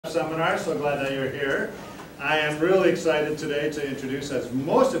Seminar, so glad that you're here. I am really excited today to introduce, as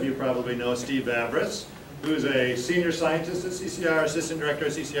most of you probably know, Steve Vavrus, who's a senior scientist at CCR, assistant director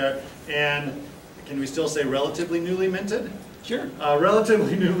at CCR, and can we still say relatively newly minted? Sure.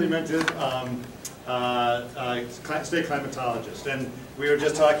 Relatively newly minted state climatologist. And we were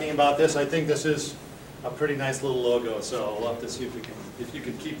just talking about this. I think this is a pretty nice little logo, so I'll love to see if you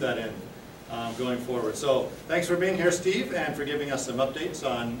can keep that in. Going forward. So thanks for being here, Steve, and for giving us some updates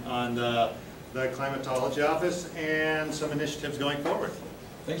on the Climatology office and some initiatives going forward.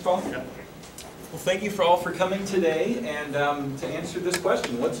 Thanks, Paul. Yeah. Well, thank you all for coming today and to answer this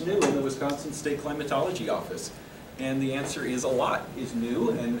question, what's new in the Wisconsin State Climatology office? And the answer is a lot is new,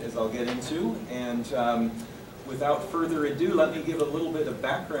 and as I'll get into. And without further ado, let me give a little bit of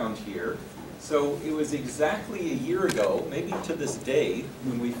background here. So it was exactly a year ago, maybe to this day,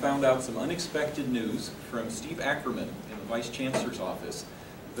 when we found out some unexpected news from Steve Ackerman in the Vice Chancellor's office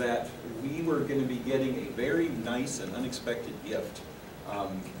that we were going to be getting a very nice and unexpected gift.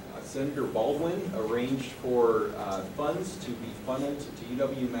 Senator Baldwin arranged for funds to be funneled to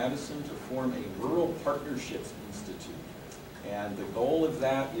UW-Madison to form a Rural Partnerships Institute. And the goal of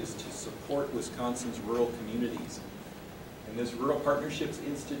that is to support Wisconsin's rural communities. And this Rural Partnerships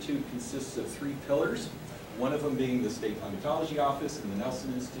Institute consists of 3 pillars, one of them being the State Climatology Office and the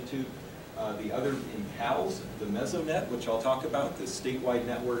Nelson Institute, the other in CALS, the Mesonet, which I'll talk about, the statewide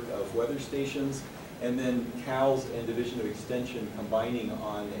network of weather stations, and then CALS and Division of Extension combining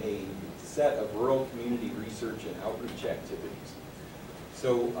on a set of rural community research and outreach activities.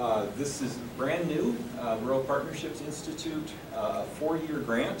 So this is brand new, Rural Partnerships Institute, a 4-year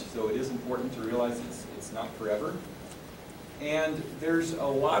grant, so it is important to realize it's not forever. And there's a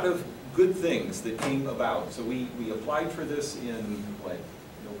lot of good things that came about. So we applied for this in,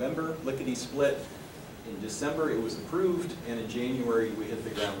 November, lickety-split. In December it was approved, and in January we hit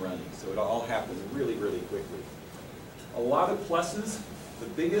the ground running. So it all happened really, really quickly. A lot of pluses. The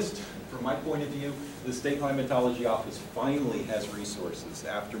biggest, from my point of view, the State Climatology Office finally has resources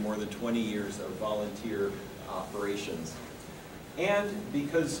after more than 20 years of volunteer operations. And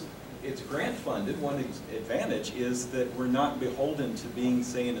because it's grant funded, one advantage is that we're not beholden to being,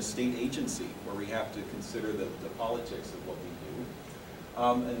 say, in a state agency where we have to consider the politics of what we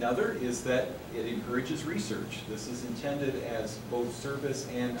do. Another is that it encourages research. This is intended as both service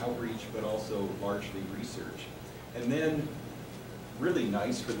and outreach, but also largely research. And then, really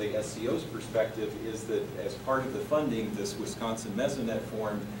nice for the SCO's perspective is that as part of the funding, this Wisconsin Mesonet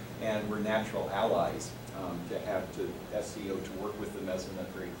formed, and we're natural allies to have SCO to work with the Mesonet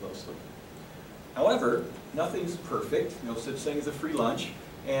very closely. However, nothing's perfect, no such thing as a free lunch,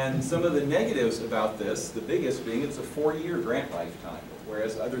 and some of the negatives about this, the biggest being it's a 4-year grant lifetime,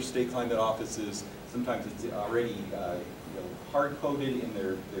 whereas other state climate offices, sometimes it's already hard-coded in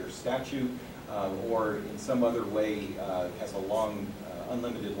their statute or in some other way has a long,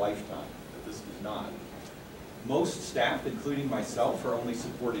 unlimited lifetime, but this does not. Most staff, including myself, are only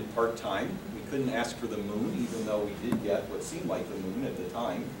supported part-time. We couldn't ask for the moon, even though we did get what seemed like the moon at the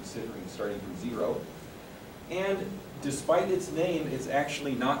time, considering starting from 0. And despite its name, it's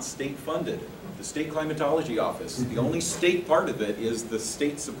actually not state-funded. The State Climatology Office, the only state part of it is the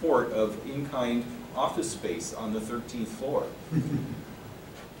state support of in-kind office space on the 13th floor.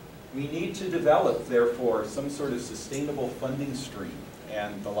 We need to develop, therefore, some sort of sustainable funding stream.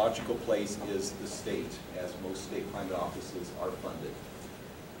 And the logical place is the state, as most state climate offices are funded.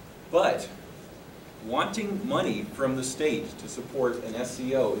 But wanting money from the state to support an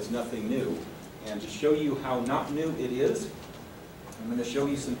SCO is nothing new. And to show you how not new it is, I'm going to show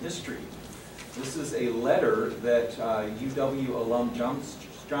you some history. This is a letter that UW alum John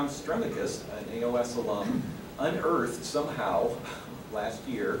Stremicus, an AOS alum, unearthed somehow last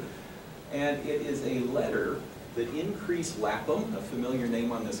year. And it is a letter that Increase Lapham, a familiar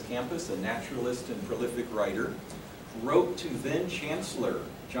name on this campus, a naturalist and prolific writer, wrote to then Chancellor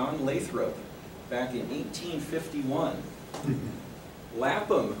John Lathrop back in 1851.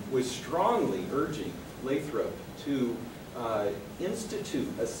 Lapham was strongly urging Lathrop to institute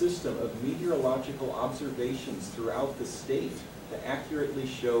a system of meteorological observations throughout the state to accurately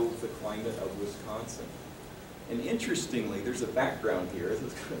show the climate of Wisconsin. And interestingly, there's a background here, this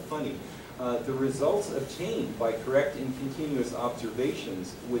is kind of funny. The results obtained by correct and continuous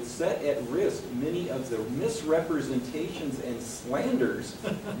observations would set at risk many of the misrepresentations and slanders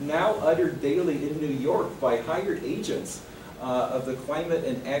now uttered daily in New York by hired agents of the climate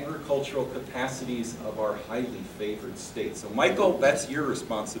and agricultural capacities of our highly favored state. So Michael, that's your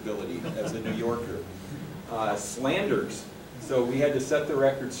responsibility as a New Yorker. Slanders. So we had to set the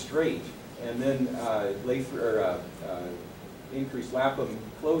record straight. And then increase. Lapham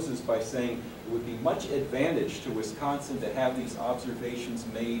closes by saying it would be much advantage to Wisconsin to have these observations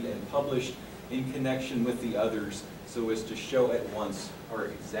made and published in connection with the others, so as to show at once our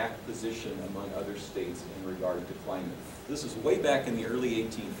exact position among other states in regard to climate. This is way back in the early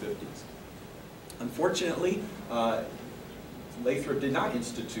 1850s. Unfortunately, Lathrop did not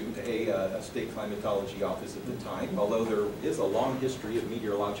institute a state climatology office at the time, although there is a long history of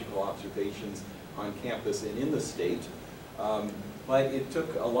meteorological observations on campus and in the state. But it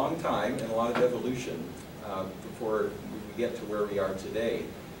took a long time and a lot of evolution before we get to where we are today.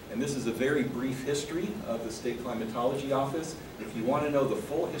 And this is a very brief history of the State Climatology Office. If you want to know the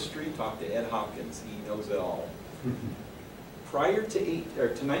full history, talk to Ed Hopkins. He knows it all. Prior to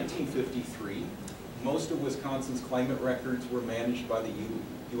 1953, most of Wisconsin's climate records were managed by the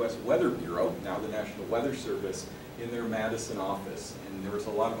U.S. Weather Bureau, now the National Weather Service, in their Madison office. And there was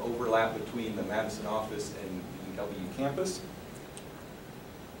a lot of overlap between the Madison office and the UW campus.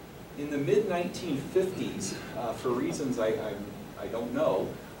 In the mid-1950s, for reasons I don't know,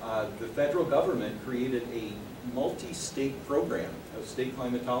 the federal government created a multi-state program of state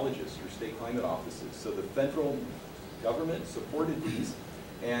climatologists or state climate offices. So the federal government supported these,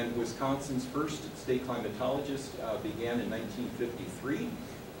 and Wisconsin's first state climatologist began in 1953.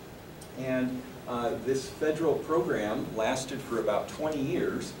 And this federal program lasted for about 20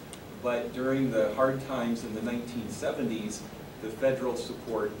 years, but during the hard times in the 1970s, the federal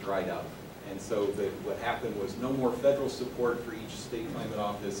support dried up. And so what happened was no more federal support for each state climate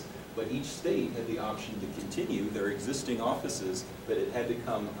office, but each state had the option to continue their existing offices, but it had to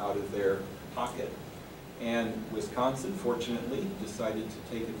come out of their pocket. And Wisconsin, fortunately, decided to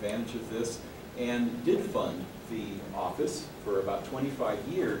take advantage of this and did fund the office for about 25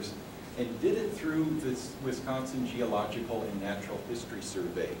 years, and did it through this Wisconsin Geological and Natural History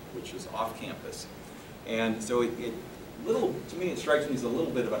Survey, which is off campus. And so to me, it strikes me as a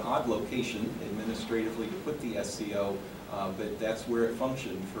little bit of an odd location administratively to put the SCO, but that's where it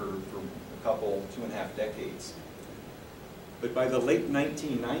functioned for a couple, 2.5 decades. But by the late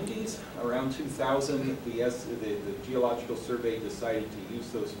 1990s, around 2000, the Geological Survey decided to use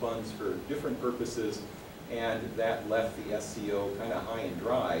those funds for different purposes, and that left the SCO kind of high and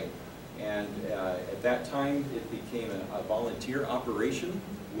dry. And at that time, it became a volunteer operation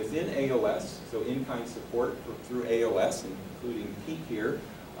within AOS, so in-kind support through AOS, including Peak here,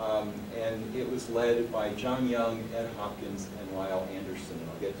 and it was led by John Young, Ed Hopkins, and Lyle Anderson, and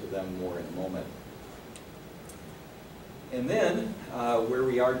I'll get to them more in a moment. And then, where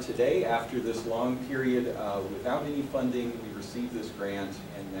we are today, after this long period without any funding, we received this grant,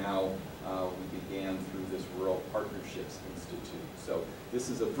 and now we began through this Rural Partnerships Institute. So this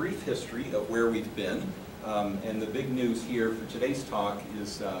is a brief history of where we've been. And the big news here for today's talk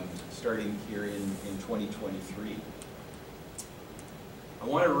is starting here in 2023. I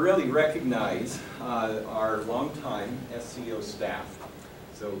want to really recognize our longtime SCO staff.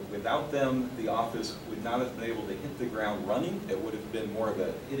 So without them, the office would not have been able to hit the ground running. It would have been more of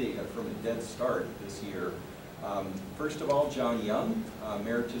a hitting from a dead start this year. First of all, John Young,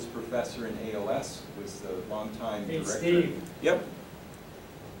 Emeritus Professor in AOS, was the longtime director. Steve. Yep.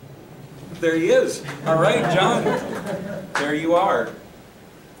 There he is. All right, John. There you are.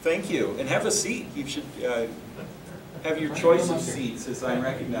 Thank you. And have a seat. You should have your choice of seats as I'm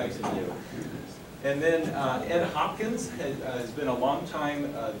recognizing you. And then Ed Hopkins has been the longtime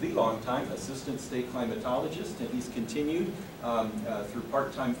assistant state climatologist, and he's continued through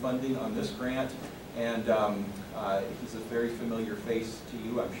part-time funding on this grant. And he's a very familiar face to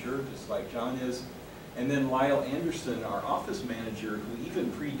you, I'm sure, just like John is. And then Lyle Anderson, our office manager, who even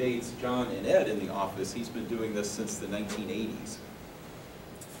predates John and Ed in the office. He's been doing this since the 1980s.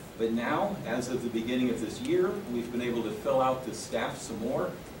 But now, as of the beginning of this year, we've been able to fill out the staff some more.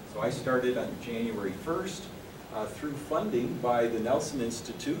 So I started on January 1st through funding by the Nelson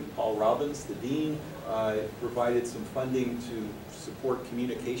Institute. Paul Robbins, the dean, provided some funding to support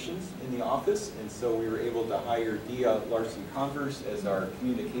communications in the office, and so we were able to hire Dia Larson-Converse as our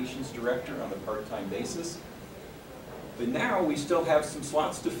communications director on a part-time basis. But now we still have some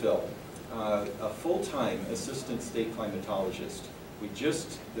slots to fill. A full-time assistant state climatologist.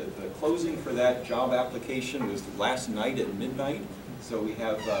 The closing for that job application was last night at midnight. So we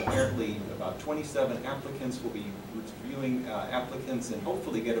have apparently about 27 applicants. We'll be reviewing applicants and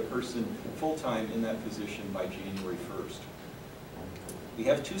hopefully get a person full-time in that position by January 1st. We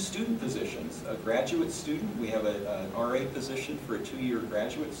have 2 student positions. A graduate student, we have an RA position for a 2-year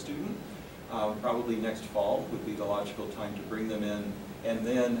graduate student. Probably next fall would be the logical time to bring them in. And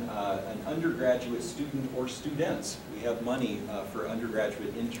then an undergraduate student or students. We have money for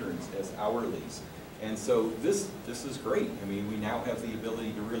undergraduate interns as hourlies. And so this is great. I mean, we now have the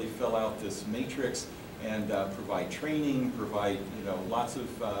ability to really fill out this matrix and provide training, provide lots of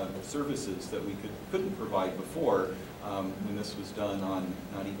services that we couldn't provide before when this was done on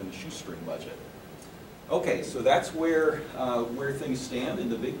not even a shoestring budget. Okay, so that's where things stand in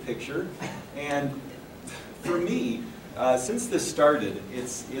the big picture. And for me, since this started,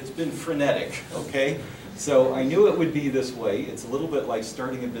 it's been frenetic, okay? So I knew it would be this way. It's a little bit like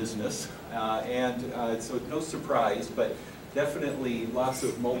starting a business, so no surprise, but definitely lots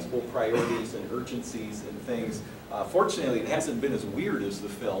of multiple priorities and urgencies and things. Fortunately, it hasn't been as weird as the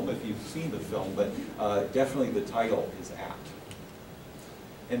film, if you've seen the film, but definitely the title is apt.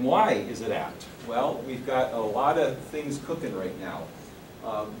 And why is it apt? Well, we've got a lot of things cooking right now.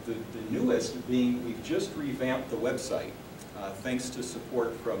 The newest being we've just revamped the website, thanks to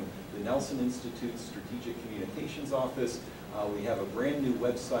support from the Nelson Institute's Strategic Communications Office. We have a brand new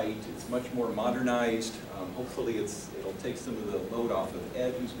website. It's much more modernized. Hopefully it'll take some of the load off of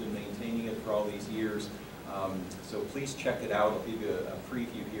Ed, who's been maintaining it for all these years. So please check it out. I'll give you a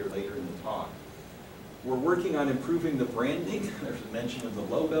preview here later in the talk. We're working on improving the branding. There's a mention of the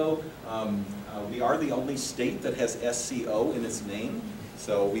logo. We are the only state that has SCO in its name,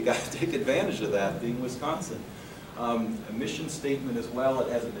 so we got to take advantage of that, being Wisconsin. A mission statement as well.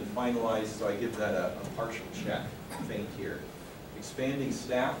 It hasn't been finalized, so I give that a partial check. Faint here. Expanding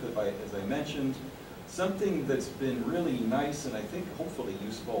staff, as I mentioned. Something that's been really nice and I think hopefully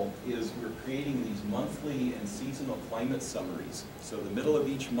useful is we're creating these monthly and seasonal climate summaries. So the middle of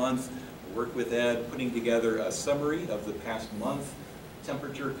each month, work with Ed, putting together a summary of the past month,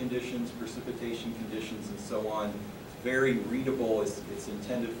 temperature conditions, precipitation conditions, and so on. It's very readable. It's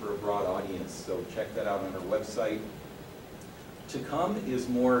intended for a broad audience, so check that out on our website. To come is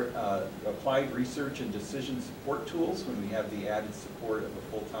more applied research and decision support tools when we have the added support of a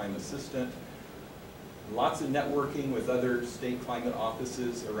full-time assistant. Lots of networking with other state climate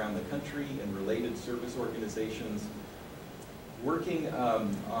offices around the country and related service organizations. Working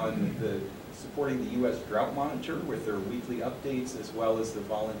on supporting the U.S. Drought Monitor with their weekly updates, as well as the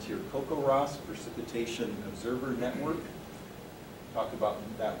volunteer COCOROS Precipitation Observer Network. Talk about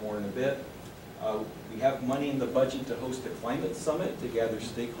that more in a bit. We have money in the budget to host a climate summit to gather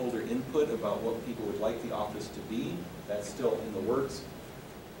stakeholder input about what people would like the office to be. That's still in the works.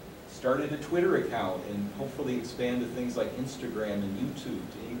 Started a Twitter account and hopefully expand to things like Instagram and YouTube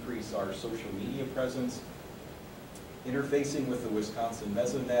to increase our social media presence. Interfacing with the Wisconsin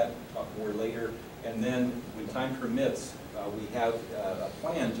Mesonet, talk more later. And then, when time permits, we have a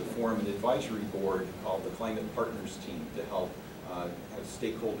plan to form an advisory board called the Climate Partners Team to help have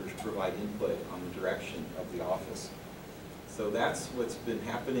stakeholders provide input on the direction of the office. So that's what's been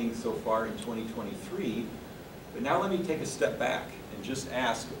happening so far in 2023. But now let me take a step back and just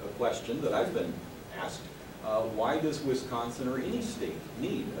ask a question that I've been asked. Why does Wisconsin or any state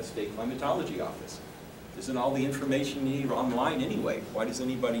need a state climatology office? Isn't all the information you need online anyway? Why does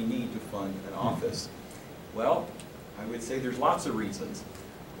anybody need to fund an office? Well, I would say there's lots of reasons.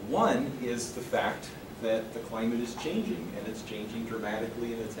 One is the fact that the climate is changing, and it's changing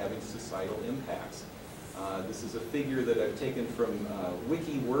dramatically, and it's having societal impacts. This is a figure that I've taken from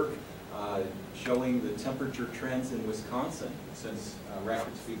wiki work showing the temperature trends in Wisconsin since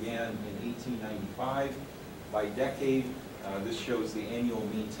records began in 1895. By decade, this shows the annual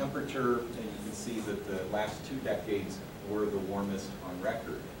mean temperature, and you can see that the last 2 decades were the warmest on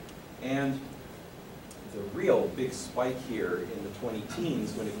record. And the real big spike here in the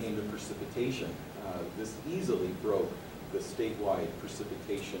 20-teens when it came to precipitation, this easily broke the statewide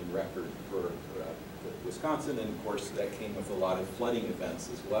precipitation record for Wisconsin, and of course that came with a lot of flooding events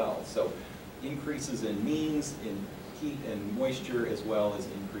as well. So increases in means, in heat and moisture, as well as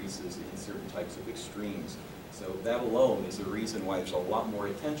increases in certain types of extremes. So that alone is a reason why there's a lot more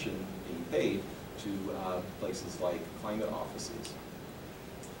attention being paid to places like climate offices.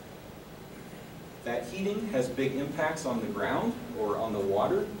 That heating has big impacts on the ground or on the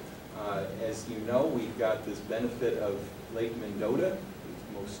water. As you know, we've got this benefit of Lake Mendota,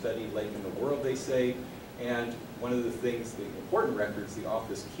 the most studied lake in the world, they say. And one of the things, the important records the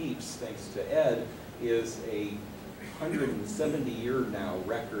office keeps, thanks to Ed, is a 170-year now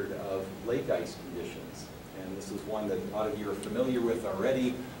record of lake ice conditions. And this is one that a lot of you are familiar with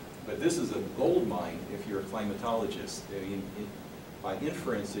already, but this is a gold mine if you're a climatologist. I mean, by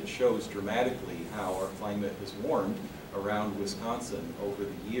inference, it shows dramatically how our climate has warmed around Wisconsin over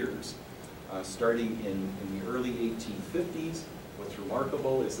the years. Starting in the early 1850s, what's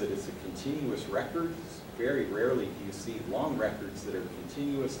remarkable is that it's a continuous record. Very rarely do you see long records that are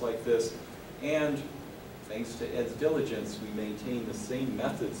continuous like this. And thanks to Ed's diligence, we maintain the same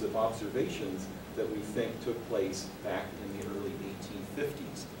methods of observations that we think took place back in the early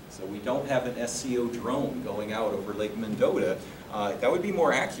 1850s. So we don't have an SCO drone going out over Lake Mendota. That would be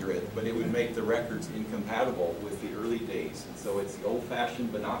more accurate, but it would make the records incompatible with the early days. And so it's the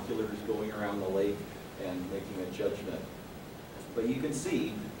old-fashioned binoculars going around the lake and making a judgment. But you can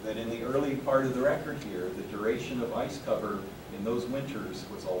see that in the early part of the record here, the duration of ice cover in those winters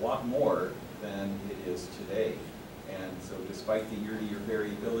was a lot more than it is today. And so despite the year-to-year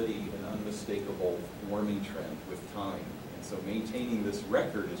variability, an unmistakable warming trend with time. And so maintaining this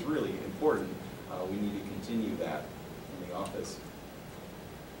record is really important. We need to continue that in the office.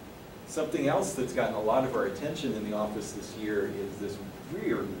 Something else that's gotten a lot of our attention in the office this year is this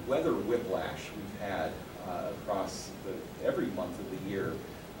weird weather whiplash we've had across every month of the year.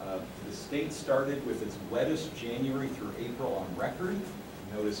 The state started with its wettest January through April on record.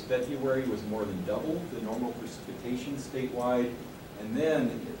 Notice February was more than double the normal precipitation statewide, and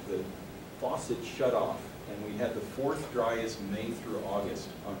then the faucet shut off, and we had the fourth driest May through August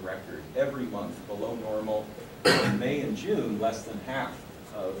on record, every month below normal. In May and June, less than half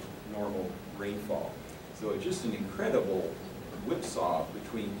of normal rainfall. So it's just an incredible whipsaw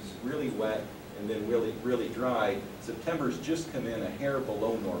between really wet and then really dry. September's just come in a hair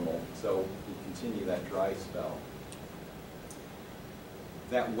below normal, so we continue that dry spell.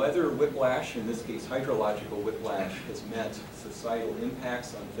 That weather whiplash, in this case hydrological whiplash, has meant societal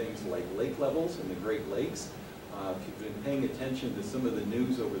impacts on things like lake levels in the Great Lakes. If you've been paying attention to some of the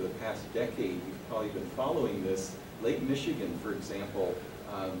news over the past decade, you've probably been following this. Lake Michigan, for example,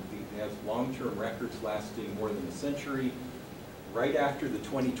 has long-term records lasting more than a century. Right after the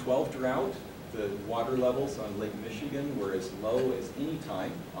 2012 drought, the water levels on Lake Michigan were as low as any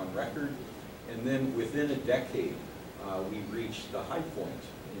time on record. And then within a decade, we reached the high point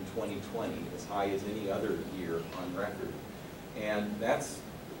in 2020, as high as any other year on record. And there's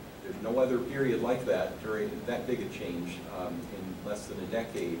no other period like that during that big a change in less than a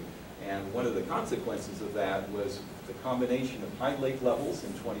decade. And one of the consequences of that was the combination of high lake levels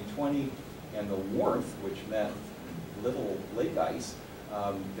in 2020 and the warmth, which meant little lake ice.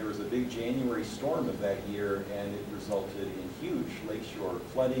 There was a big January storm of that year, and it resulted in huge lakeshore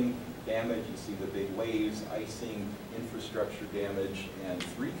flooding, damage. You see the big waves, icing, infrastructure damage, and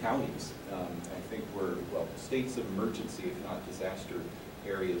 3 counties, I think, were, well, states of emergency, if not disaster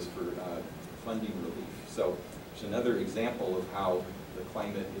areas for funding relief. So there's another example of how the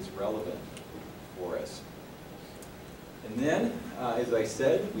climate is relevant for us. And then, as I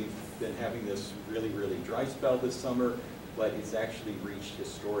said, we've been having this really dry spell this summer, but it's actually reached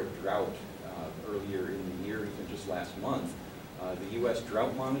historic drought earlier in the year, even just last month. The U.S.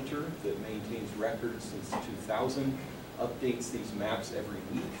 Drought Monitor, that maintains records since 2000, updates these maps every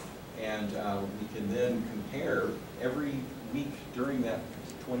week, and we can then compare every week during that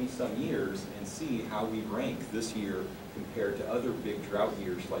 20-some years and see how we rank this year compared to other big drought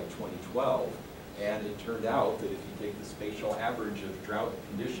years like 2012. And it turned out that if you take the spatial average of drought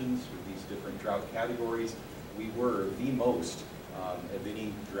conditions with these different drought categories, we were the most of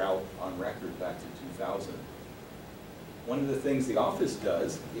any drought on record back to 2000. One of the things the office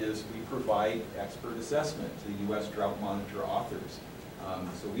does is we provide expert assessment to the U.S. Drought Monitor authors.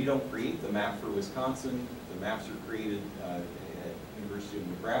 So we don't create the map for Wisconsin. The maps are created at University of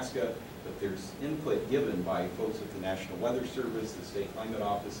Nebraska, but there's input given by folks at the National Weather Service, the state climate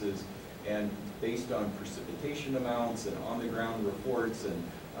offices, and based on precipitation amounts and on-the-ground reports and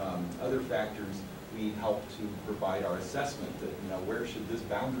other factors, we help to provide our assessment that, you know, where should this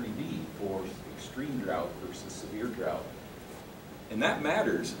boundary be for extreme drought versus severe drought. And that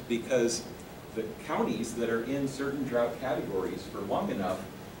matters because the counties that are in certain drought categories for long enough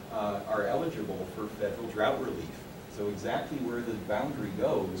are eligible for federal drought relief. So exactly where the boundary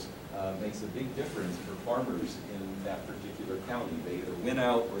goes makes a big difference for farmers in that particular county. They either win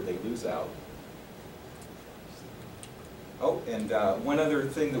out or they lose out. Oh, and one other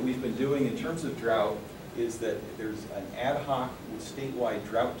thing that we've been doing in terms of drought is that there's an ad hoc statewide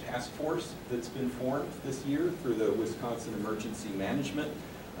drought task force that's been formed this year for the Wisconsin Emergency Management.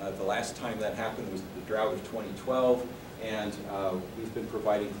 The last time that happened was the drought of 2012, and we've been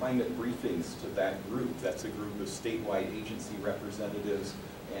providing climate briefings to that group. That's a group of statewide agency representatives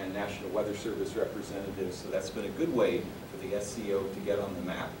and National Weather Service representatives, so that's been a good way for the SCO to get on the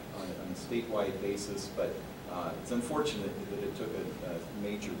map on a statewide basis, but it's unfortunate that it took a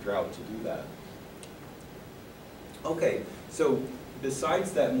major drought to do that. Okay, so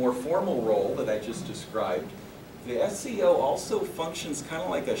besides that more formal role that I just described, the SCO also functions kind of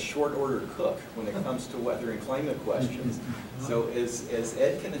like a short order cook when it comes to weather and climate questions. So as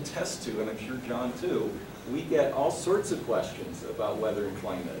Ed can attest to, and I'm sure John too, we get all sorts of questions about weather and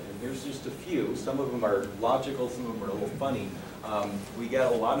climate, and here's just a few. Some of them are logical, some of them are a little funny. We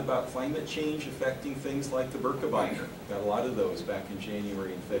get a lot about climate change affecting things like the Burka binder. Got a lot of those back in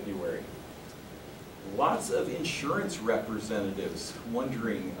January and February. Lots of insurance representatives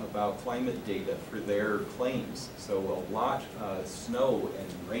wondering about climate data for their claims. So a lot, snow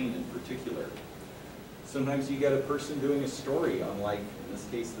and rain in particular. Sometimes you get a person doing a story on, like, in this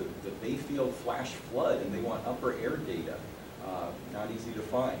case, the Bayfield flash flood, and they want upper air data. Not easy to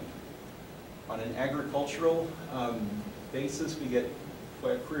find. On an agricultural basis, we get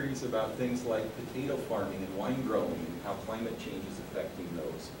queries about things like potato farming and wine growing and how climate change is affecting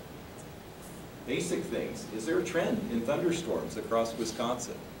those. Basic things. Is there a trend in thunderstorms across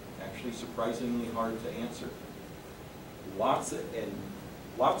Wisconsin? Actually surprisingly hard to answer. Lots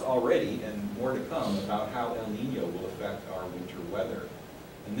already, and more to come, about how El Nino will affect our winter weather.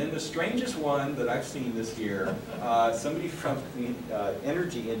 And then the strangest one that I've seen this year, somebody from the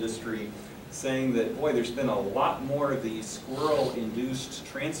energy industry saying that, boy, there's been a lot more of these squirrel-induced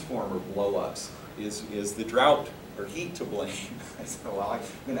transformer blow-ups. Is the drought or heat to blame? I said, well, I'm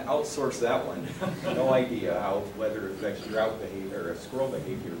going to outsource that one. No idea how weather affects drought behavior or squirrel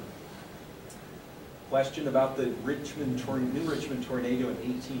behavior. Question about the New Richmond tornado in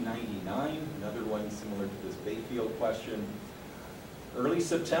 1899, another one similar to this Bayfield question. Early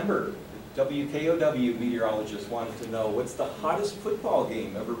September, WKOW meteorologists wanted to know what's the hottest football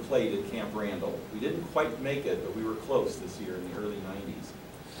game ever played at Camp Randall. We didn't quite make it, but we were close this year in the early 90s.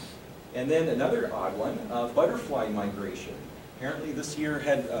 And then another odd one, butterfly migration. Apparently this year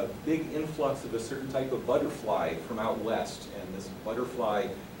had a big influx of a certain type of butterfly from out west, and this butterfly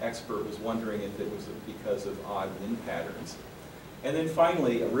expert was wondering if it was because of odd wind patterns. And then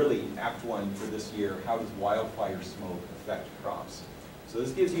finally, a really apt one for this year, how does wildfire smoke affect crops? So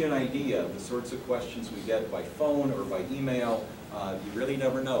this gives you an idea of the sorts of questions we get by phone or by email. You really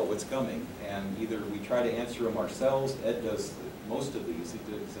never know what's coming, and either we try to answer them ourselves. Ed does most of these. He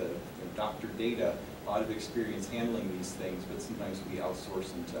does Dr. Data, a lot of experience handling these things, but sometimes we outsource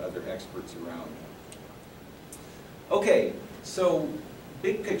them to other experts around. Okay, so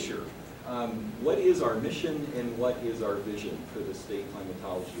big picture. What is our mission and what is our vision for the State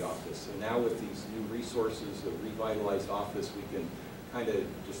Climatology Office? So now with these new resources, a revitalized office, we can kind of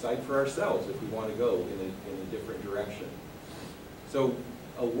decide for ourselves if we want to go in a different direction. So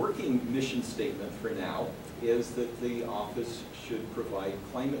a working mission statement for now is that the office should provide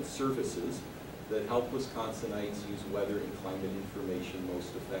climate services that help Wisconsinites use weather and climate information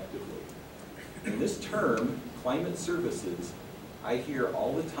most effectively. And this term, climate services, I hear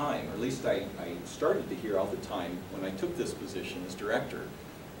all the time, or at least I started to hear all the time when I took this position as director.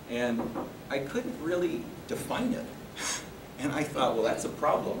 And I couldn't really define it. And I thought, well, that's a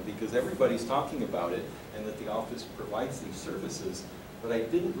problem because everybody's talking about it and that the office provides these services, but I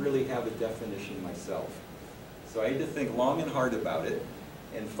didn't really have a definition myself. So I had to think long and hard about it.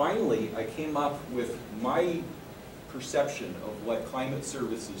 And finally, I came up with my perception of what climate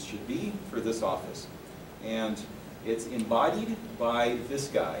services should be for this office. And it's embodied by this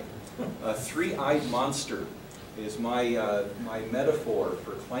guy. A three-eyed monster is my metaphor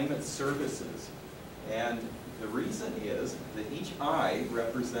for climate services. And the reason is that each eye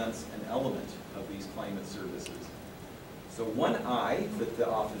represents an element of these climate services. So one eye that the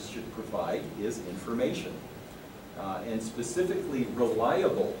office should provide is information, and specifically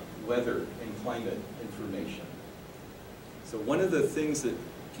reliable weather and climate information. So one of the things that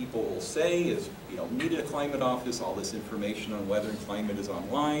people will say is, you don't need a climate office, all this information on weather and climate is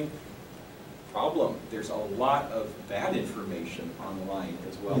online. Problem, there's a lot of bad information online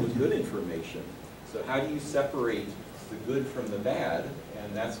as well as good information. So how do you separate the good from the bad?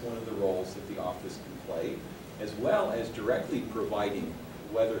 And that's one of the roles that the office can play, as well as directly providing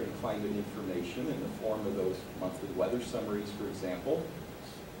weather and climate information in the form of those monthly weather summaries, for example.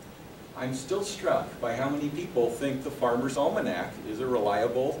 I'm still struck by how many people think the Farmer's Almanac is a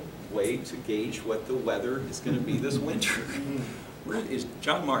reliable way to gauge what the weather is going to be this winter.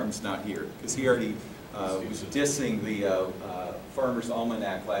 John Martin's not here, because he already was dissing the Farmer's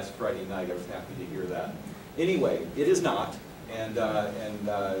Almanac last Friday night. I was happy to hear that. Anyway, it is not, and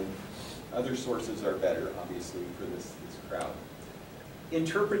other sources are better, obviously, for this crowd.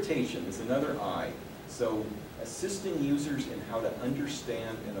 Interpretation is another I. So assisting users in how to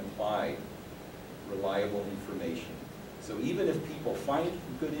understand and apply reliable information. So even if people find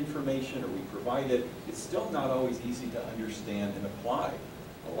good information or we provide it, it's still not always easy to understand and apply.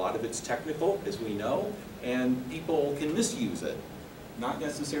 A lot of it's technical, as we know, and people can misuse it. Not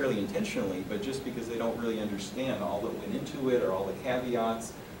necessarily intentionally, but just because they don't really understand all that went into it or all the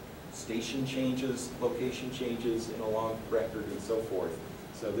caveats. station changes, location changes in a long record, and so forth.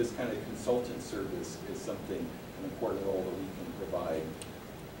 So this kind of consultant service is something, an important role that we can provide.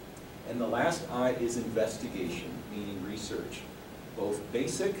 And the last I is investigation, meaning research, both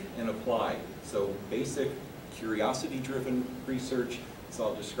basic and applied. So basic, curiosity-driven research, as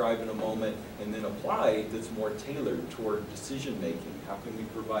I'll describe in a moment, and then applied that's more tailored toward decision-making. How can we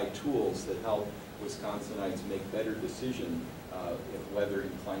provide tools that help Wisconsinites make better decisions if weather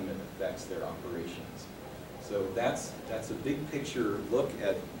and climate affects their operations? So that's a big picture look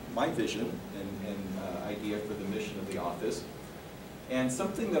at my vision and idea for the mission of the office. And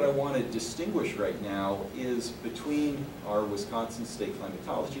something that I want to distinguish right now is between our Wisconsin State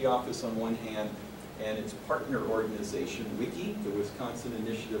Climatology Office on one hand and its partner organization, WICI, the Wisconsin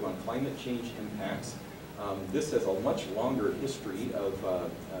Initiative on Climate Change Impacts. This has a much longer history of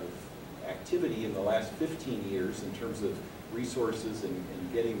activity in the last 15 years in terms of resources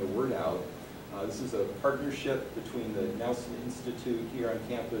and getting the word out. This is a partnership between the Nelson Institute here on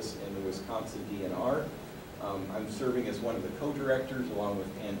campus and the Wisconsin DNR. I'm serving as one of the co-directors along with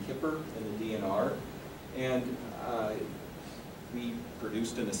Ann Kipper in the DNR. And we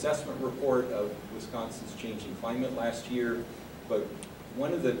produced an assessment report of Wisconsin's changing climate last year. But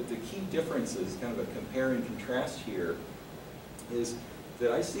one of the key differences, kind of a compare and contrast here, is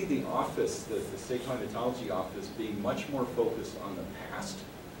that I see the office, the State Climatology Office, being much more focused on the past.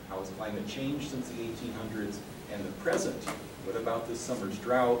 How has climate changed since the 1800s, and the present? What about this summer's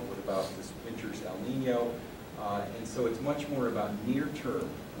drought? What about this winter's El Nino? And so it's much more about near-term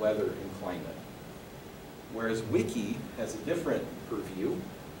weather and climate. Whereas WICI has a different purview.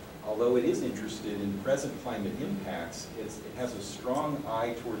 Although it is interested in present climate impacts, it has a strong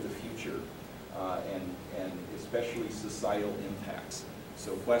eye toward the future, and especially societal impacts.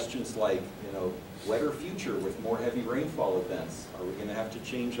 So questions like, wetter future with more heavy rainfall events. Are we going to have to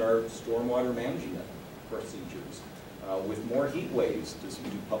change our stormwater management procedures? With more heat waves, do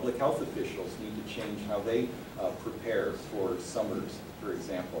public health officials need to change how they prepare for summers, for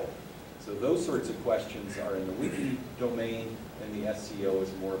example? So those sorts of questions are in the WICI domain, and the SCO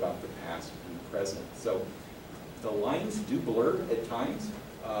is more about the past and the present. So the lines do blur at times,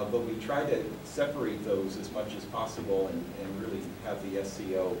 but we try to separate those as much as possible and really have the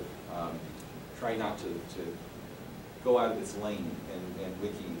SCO try not to go out of its lane, and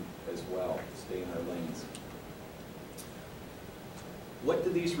WICI as well, stay in our lanes. What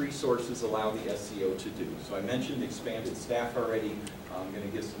do these resources allow the SCO to do? So I mentioned expanded staff already. I'm going to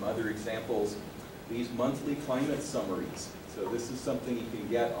give some other examples. These monthly climate summaries. So this is something you can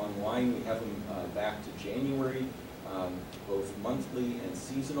get online. We have them back to January, both monthly and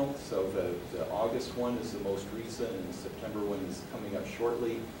seasonal. So the August one is the most recent, and the September one is coming up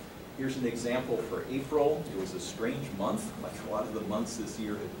shortly. Here's an example for April. It was a strange month, like a lot of the months this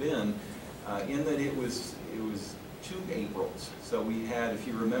year have been, in that it was 2 Aprils. So we had, if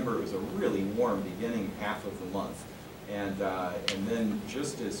you remember, it was a really warm beginning half of the month. And then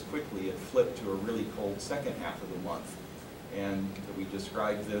just as quickly it flipped to a really cold second half of the month. And we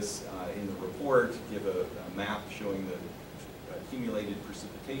described this in the report, give a map showing the accumulated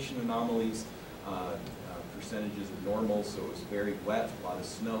precipitation anomalies, percentages of normal, so it was very wet, a lot of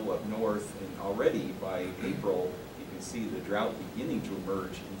snow up north, and already by April, you can see the drought beginning to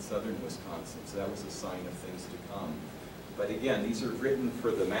emerge in southern Wisconsin, so that was a sign of things to come. But again, these are written for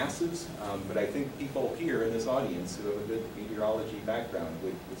the masses, but I think people here in this audience who have a good meteorology background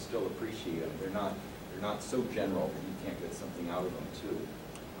would still appreciate them. They're not so general that you can't get something out of them too.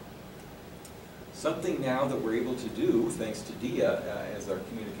 Something now that we're able to do, thanks to Dia as our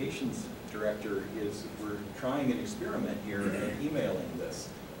communications director, is we're trying an experiment here in emailing this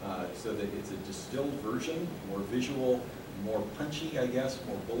so that it's a distilled version, more visual, more punchy, I guess,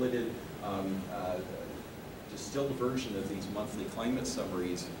 more bulleted, distilled version of these monthly climate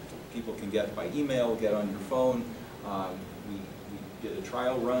summaries people can get by email, get on your phone. We did a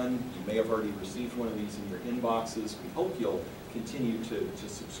trial run. You may have already received one of these in your inboxes. We hope you'll continue to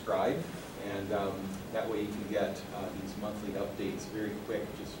subscribe, and that way you can get these monthly updates very quick.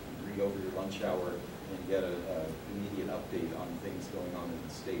 Just read over your lunch hour and get an immediate update on things going on in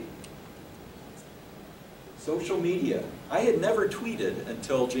the state. Social media. I had never tweeted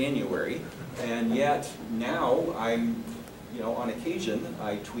until January, and yet now I'm, on occasion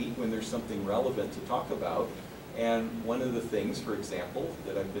I tweet when there's something relevant to talk about. And one of the things, for example,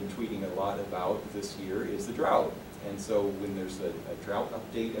 that I've been tweeting a lot about this year is the drought. And so when there's a drought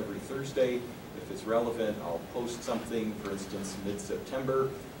update every Thursday, if it's relevant, I'll post something, for instance, mid-September,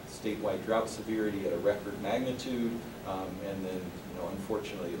 statewide drought severity at a record magnitude, and then,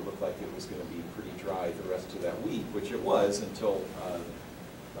 unfortunately, it looked like it was going to be pretty dry the rest of that week, which it was until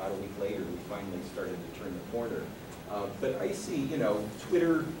about a week later, we finally started to turn the corner. But I see, you know,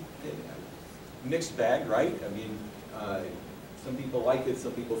 Twitter, mixed bag, right? I mean, some people like it,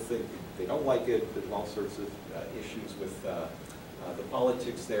 some people think they don't like it. There's all sorts of issues with the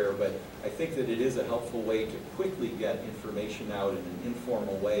politics there, but I think that it is a helpful way to quickly get information out in an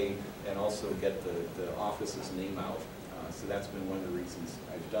informal way and also get the office's name out. So that's been one of the reasons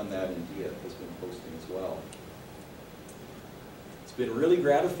I've done that, and Dia has been posting as well. It's been really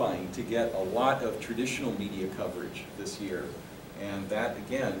gratifying to get a lot of traditional media coverage this year. And that,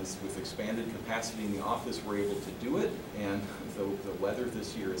 again, is with expanded capacity in the office, we're able to do it. And the weather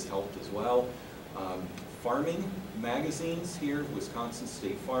this year has helped as well. Farming magazines here, Wisconsin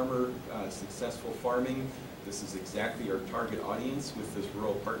State Farmer, Successful Farming. This is exactly our target audience with this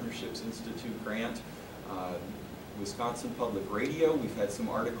Rural Partnerships Institute grant. Wisconsin Public Radio, we've had some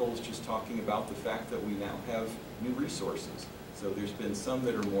articles just talking about the fact that we now have new resources. So there's been some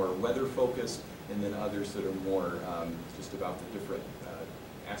that are more weather focused, and then others that are more just about the different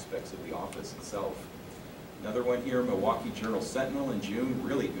aspects of the office itself. Another one here, Milwaukee Journal Sentinel in June,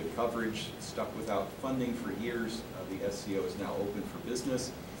 really good coverage, stuck without funding for years. The SCO is now open for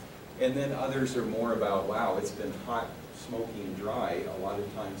business. And then others are more about, wow, it's been hot, smoky, and dry a lot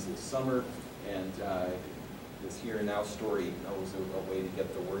of times this summer, and this Here and Now story was a way to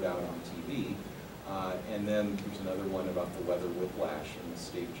get the word out on TV. And then there's another one about the weather whiplash in the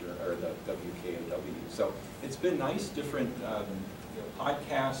state or the WKOW. So it's been nice, different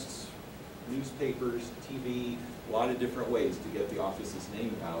podcasts, newspapers, TV, a lot of different ways to get the office's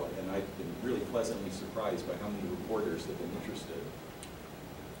name out, and I've been really pleasantly surprised by how many reporters have been interested.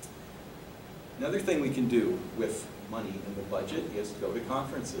 Another thing we can do with money in the budget is go to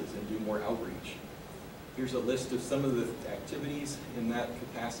conferences and do more outreach. Here's a list of some of the activities in that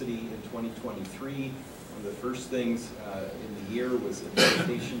capacity in 2023. One of the first things in the year was an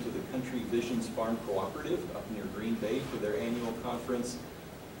invitation to the Country Visions Farm Cooperative up near Green Bay for their annual conference.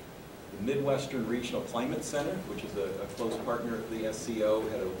 The Midwestern Regional Climate Center, which is a close partner of the SCO,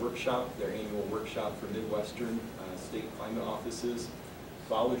 had a workshop, their annual workshop for Midwestern state climate offices,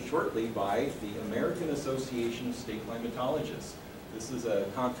 followed shortly by the American Association of State Climatologists. This is a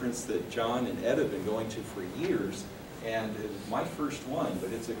conference that John and Ed have been going to for years, and it was my first one,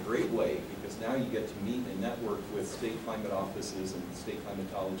 but it's a great way because now you get to meet and network with state climate offices and state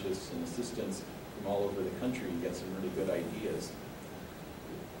climatologists and assistants from all over the country and get some really good ideas.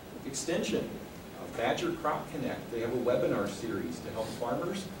 Extension, Badger Crop Connect, they have a webinar series to help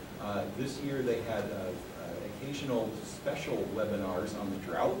farmers. This year they had occasional special webinars on the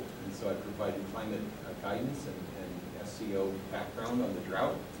drought, and so I provided climate guidance and SCO background on the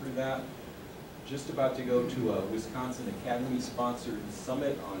drought through that. Just about to go to a Wisconsin Academy-sponsored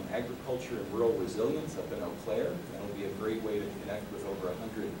summit on agriculture and rural resilience up in Eau Claire. That'll be a great way to connect with over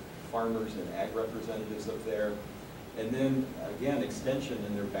 100 farmers and ag representatives up there. And then, again, Extension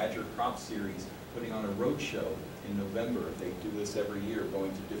in their Badger Crop Series, putting on a road show in November. They do this every year,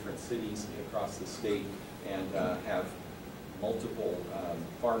 going to different cities across the state and have multiple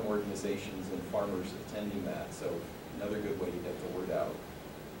farm organizations and farmers attending that. So another good way to get the word out.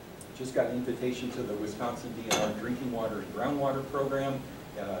 Just got an invitation to the Wisconsin DNR Drinking Water and Groundwater Program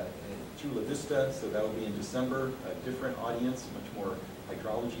in Chula Vista, so that'll be in December. A different audience, much more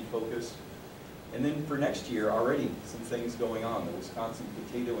hydrology focused. And then for next year, already some things going on. The Wisconsin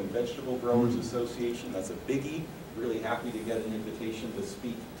Potato and Vegetable Growers Association, that's a biggie. Really happy to get an invitation to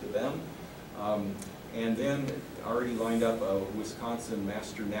speak to them. And then already lined up a Wisconsin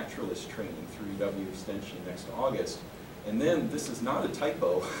Master Naturalist training through UW Extension next August. And then, this is not a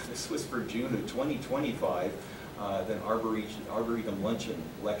typo, this was for June of 2025, the Arboretum Luncheon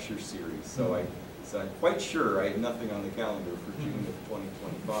Lecture Series. So I'm quite sure I have nothing on the calendar for June of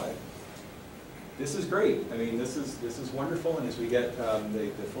 2025. This is great. I mean, this is wonderful, and as we get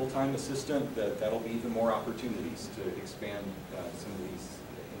the full-time assistant, that'll be even more opportunities to expand some of these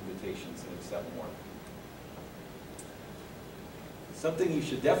invitations and accept more. Something you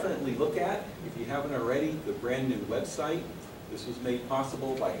should definitely look at, if you haven't already, the brand new website. This was made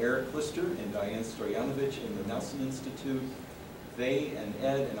possible by Eric Lister and Diane Stoyanovich in the Nelson Institute. They and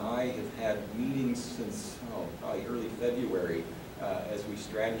Ed and I have had meetings since probably early February as we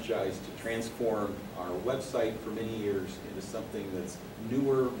strategize to transform our website for many years into something that's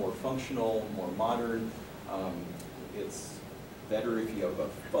newer, more functional, more modern. It's better if you have a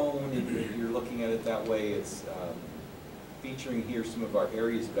phone and you're looking at it that way. It's featuring here some of our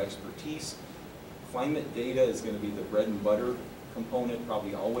areas of expertise. Climate data is going to be the bread and butter component,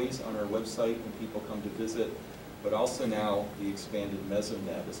 probably always on our website when people come to visit, but also now the expanded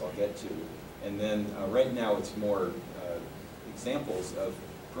Mesonet, as I'll get to. And then right now it's more examples of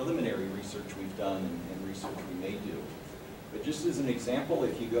preliminary research we've done and research we may do. But just as an example,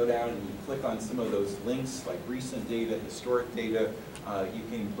 if you go down and you click on some of those links, like recent data, historic data, you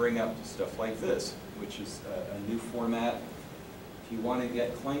can bring up stuff like this, which is a new format. If you want to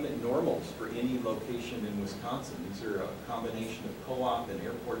get climate normals for any location in Wisconsin, these are a combination of co-op and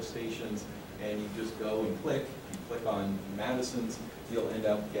airport stations, and you just go and click. You click on Madison's, you'll end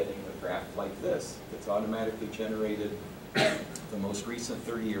up getting a graph like this that's automatically generated, the most recent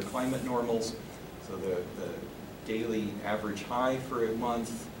 30-year climate normals, so the daily average high for a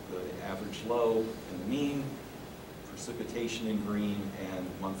month, the average low and the mean, precipitation in green, and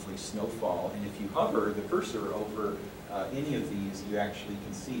monthly snowfall. And if you hover the cursor over any of these, you actually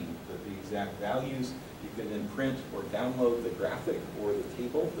can see the exact values. You can then print or download the graphic or the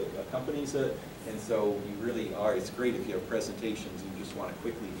table that accompanies it. And so you really are, it's great if you have presentations, you just want to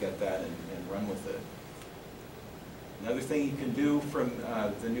quickly get that and run with it. Another thing you can do from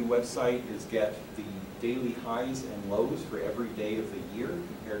the new website is get the daily highs and lows for every day of the year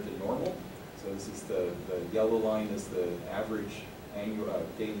compared to normal. So this is the yellow line is the average annual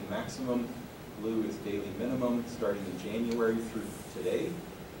daily maximum, blue is daily minimum starting in January through today.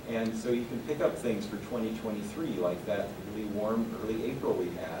 And so you can pick up things for 2023 like that really warm early April we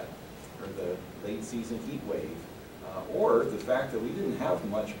had, or the late season heat wave, or the fact that we didn't have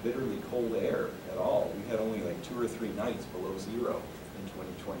much bitterly cold air at all. We had only like 2 or 3 nights below 0 in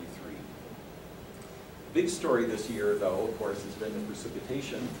 2023. The big story this year, though, of course, has been the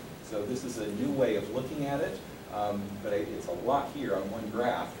precipitation. So this is a new way of looking at it, but it's a lot here on one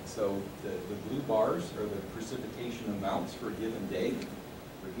graph. So the blue bars are the precipitation amounts for a given day,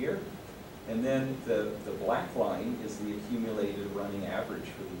 for here. And then the black line is the accumulated running average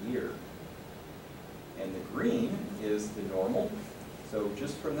for the year. And the green is the normal. So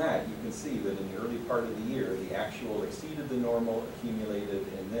just from that, you can see that in the early part of the year, the actual exceeded the normal, accumulated,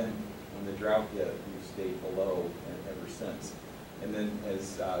 and then when the drought hit, we've stayed below ever since. And then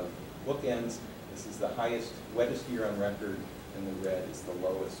as bookends, this is the highest, wettest year on record, and the red is the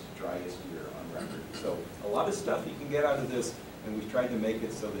lowest, driest year on record. So a lot of stuff you can get out of this, and we've tried to make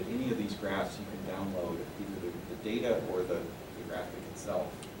it so that any of these graphs you can download, either the data or the graphic itself.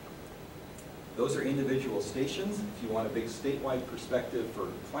 Those are individual stations. If you want a big statewide perspective for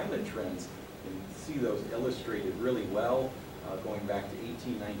climate trends, you can see those illustrated really well, going back to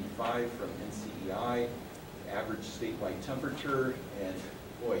 1895 from NCEI, average statewide temperature, and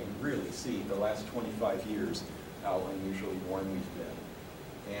boy, you really see the last 25 years how unusually warm we've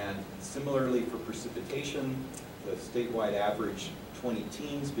been. And similarly for precipitation, the statewide average 20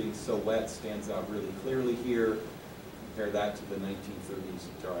 teens being so wet stands out really clearly here. Compare that to the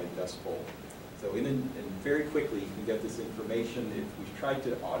 1930s dry Dust Bowl. So very quickly you can get this information. We've tried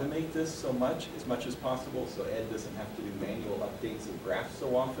to automate this as much as possible, so Ed doesn't have to do manual updates of graphs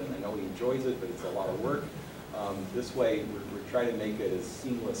so often. I know he enjoys it, but it's a lot of work. This way, we're trying to make it as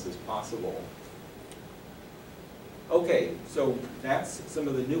seamless as possible. Okay, so that's some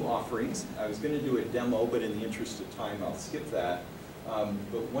of the new offerings. I was going to do a demo, but in the interest of time, I'll skip that.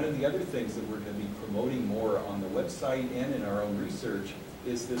 But one of the other things that we're going to be promoting more on the website and in our own research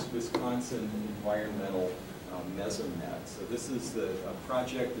is this Wisconsin Environmental Mesonet. So this is a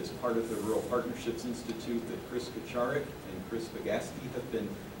project as part of the Rural Partnerships Institute that Chris Kacharik and Chris Bagaski have been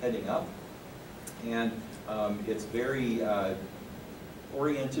heading up. And it's very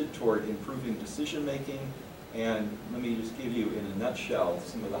oriented toward improving decision making. And let me just give you in a nutshell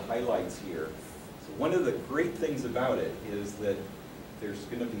some of the highlights here. So one of the great things about it is that there's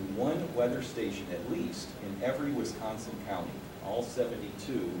going to be one weather station at least in every Wisconsin county, all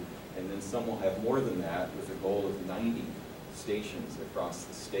 72, and then some will have more than that with a goal of 90 stations across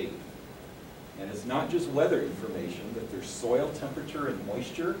the state. And it's not just weather information, but there's soil temperature and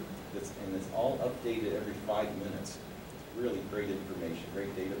moisture, and it's all updated every 5 minutes. It's really great information,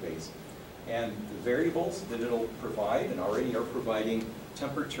 great database. And the variables that it'll provide, and already are providing,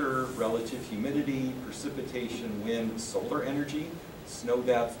 temperature, relative humidity, precipitation, wind, solar energy, snow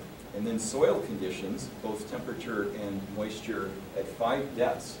depth, and then soil conditions, both temperature and moisture at 5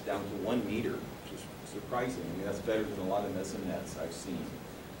 depths down to 1 meter, which is surprising. I mean, that's better than a lot of mesonets I've seen.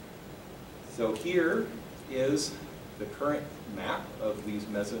 So here is the current map of these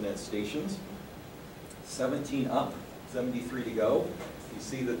mesonet stations. 17 up, 73 to go. You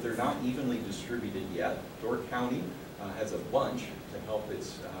see that they're not evenly distributed yet. Door County has a bunch to help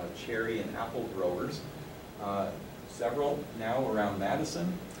its cherry and apple growers. Several now around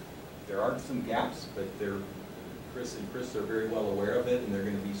Madison. There are some gaps, but Chris and Chris are very well aware of it, and they're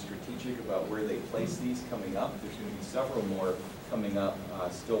going to be strategic about where they place these coming up. There's going to be several more coming up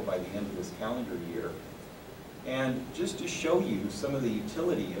still by the end of this calendar year. And just to show you some of the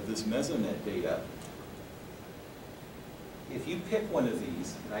utility of this mesonet data, if you pick one of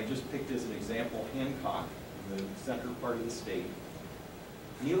these, and I just picked as an example Hancock, in the center part of the state,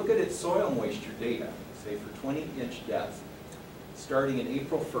 and you look at its soil moisture data, say for 20-inch depth, starting in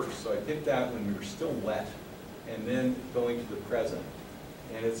April 1st, so I picked that when we were still wet, and then going to the present.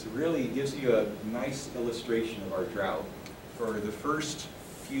 And it really gives you a nice illustration of our drought. For the first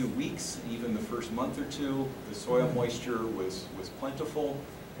few weeks, even the first month or two, the soil moisture was plentiful,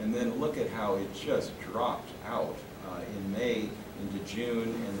 and then look at how it just dropped out in May into June,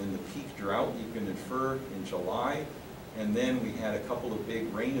 and then the peak drought you can infer in July, and then we had a couple of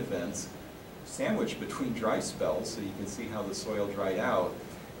big rain events sandwiched between dry spells, so you can see how the soil dried out.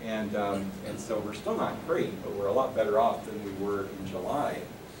 And so we're still not great, but we're a lot better off than we were in July.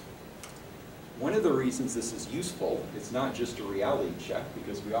 One of the reasons this is useful, it's not just a reality check,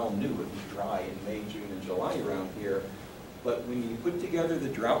 because we all knew it was dry in May, June, and July around here, but when you put together the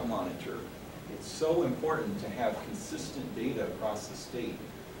drought monitor, it's so important to have consistent data across the state.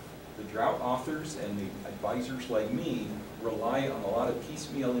 The drought authors and the advisors like me rely on a lot of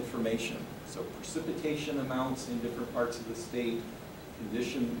piecemeal information. So precipitation amounts in different parts of the state,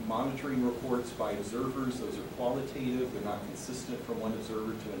 condition monitoring reports by observers, those are qualitative, they're not consistent from one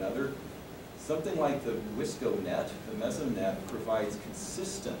observer to another. Something like the WISCO-net, the mesonet, provides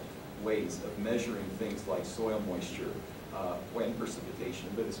consistent ways of measuring things like soil moisture, and precipitation,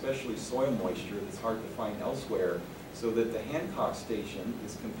 but especially soil moisture that's hard to find elsewhere, so that the Hancock station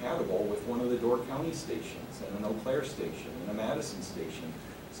is compatible with one of the Door County stations, and an Eau Claire station, and a Madison station.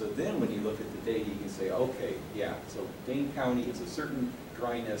 So then when you look at the data, you can say, okay, yeah, so Dane County is a certain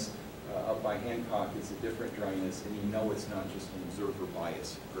dryness, up by Hancock is a different dryness, and you know it's not just an observer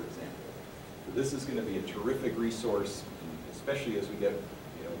bias, for example. So this is going to be a terrific resource, especially as we get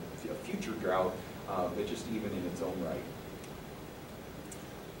a future drought, but just even in its own right.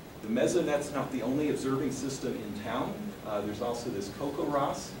 The mesonet's not the only observing system in town. There's also this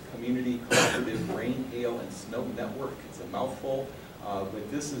COCOROS, Community Cooperative Rain, Hail, and Snow Network. It's a mouthful,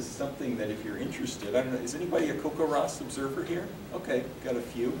 but this is something that if you're interested, I don't know, is anybody a COCOROS observer here? Okay, got a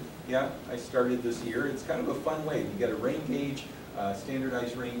few. Yeah, I started this year. It's kind of a fun way. You get a rain gauge,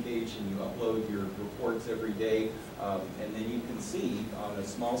 standardized rain gauge, and you upload your reports every day, and then you can see on a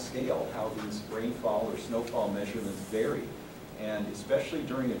small scale how these rainfall or snowfall measurements vary. And especially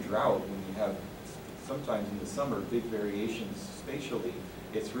during a drought, when you have sometimes in the summer big variations spatially,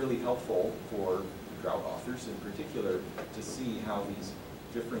 it's really helpful for drought authors in particular to see how these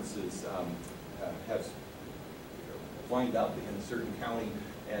differences have lined up in a certain county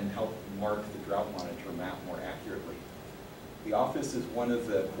and help mark the drought monitor map more accurately. The office is one of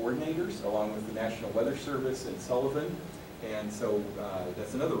the coordinators, along with the National Weather Service and Sullivan, and so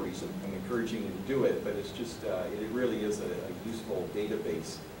that's another reason I'm encouraging you to do it, but it's just, it really is a useful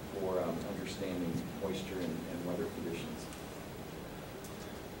database for understanding moisture and weather conditions.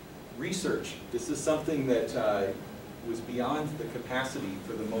 Research. This is something that was beyond the capacity,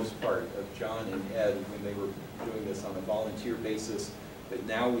 for the most part, of John and Ed when they were doing this on a volunteer basis, but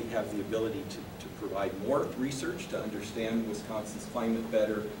now we have the ability to provide more research to understand Wisconsin's climate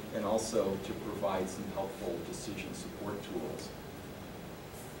better, and also to provide some helpful decision support tools.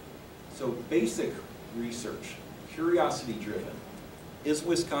 So basic research, curiosity driven. Is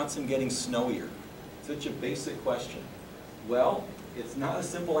Wisconsin getting snowier? Such a basic question. Well, it's not a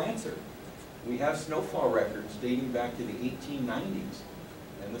simple answer. We have snowfall records dating back to the 1890s.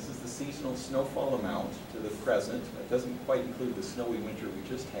 And this is the seasonal snowfall amount to the present. It doesn't quite include the snowy winter we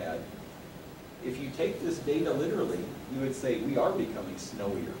just had. If you take this data literally, you would say we are becoming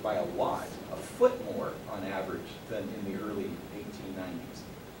snowier by a lot, a foot more on average than in the early 1890s.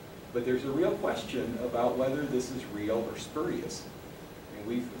 But there's a real question about whether this is real or spurious.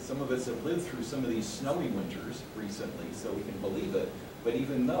 And some of us have lived through some of these snowy winters recently, so we can believe it. But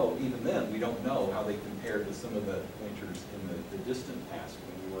even then, we don't know how they compare to some of the winters in the distant past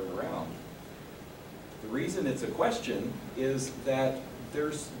when we weren't around. The reason it's a question is that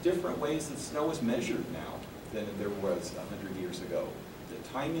there's different ways that snow is measured now than there was 100 years ago. The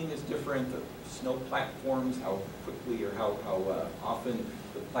timing is different, the snow platforms, how quickly or how often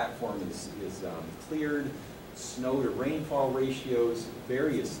the platform is cleared, snow to rainfall ratios,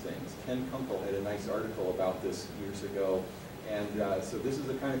 various things. Ken Kunkel had a nice article about this years ago. And so this is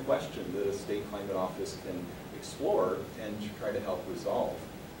the kind of question that a state climate office can explore and try to help resolve.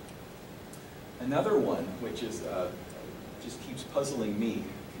 Another one, which is just keeps puzzling me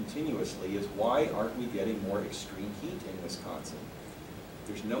continuously, is why aren't we getting more extreme heat in Wisconsin?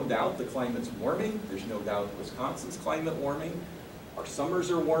 There's no doubt the climate's warming. There's no doubt Wisconsin's climate warming. Our summers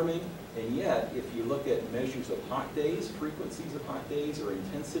are warming, and yet, if you look at measures of hot days, frequencies of hot days, or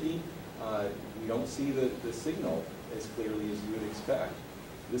intensity, we don't see the signal as clearly as you would expect.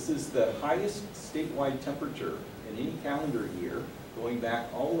 This is the highest statewide temperature in any calendar year, going back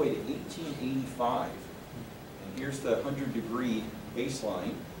all the way to 1885. And here's the 100-degree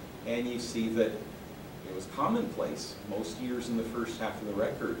baseline, and you see that it was commonplace. Most years in the first half of the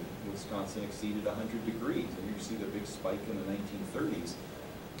record, Wisconsin exceeded 100 degrees, and you see the big spike in the 1930s.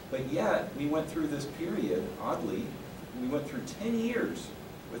 But yet, we went through this period, oddly, we went through 10 years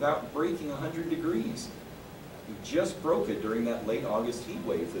without breaking 100 degrees. We just broke it during that late August heat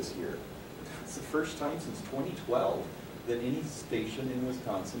wave this year. It's the first time since 2012 that any station in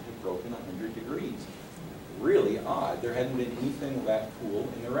Wisconsin had broken 100 degrees. Really odd. There hadn't been anything that cool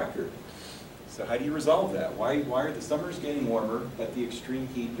in the record. So how do you resolve that? Why are the summers getting warmer, but the extreme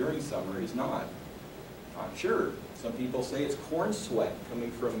heat during summer is not? Not sure. Some people say it's corn sweat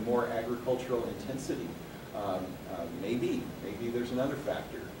coming from more agricultural intensity. Maybe there's another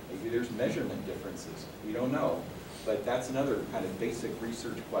factor. Maybe there's measurement differences. We don't know. But that's another kind of basic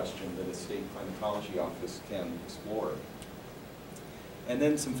research question that a state climatology office can explore. And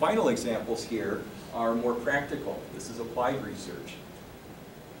then some final examples here are more practical. This is applied research.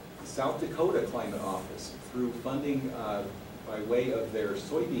 The South Dakota Climate Office, through funding by way of their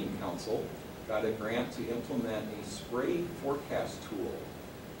soybean council, got a grant to implement a spray forecast tool.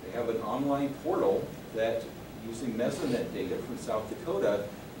 They have an online portal that, using measurement data from South Dakota,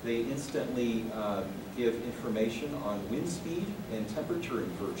 they instantly give information on wind speed and temperature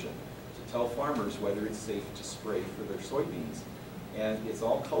inversion to tell farmers whether it's safe to spray for their soybeans. And it's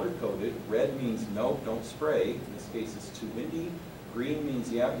all color-coded. Red means no, don't spray. In this case, it's too windy. Green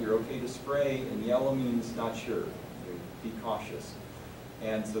means, yeah, you're okay to spray. And yellow means not sure. Be cautious.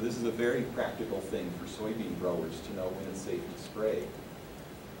 And so this is a very practical thing for soybean growers to know when it's safe to spray.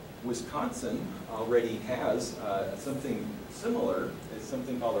 Wisconsin already has something similar. It's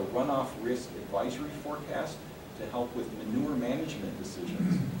something called a runoff risk advisory forecast to help with manure management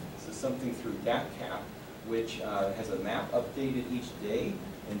decisions. This is something through DATCAP, which has a map updated each day,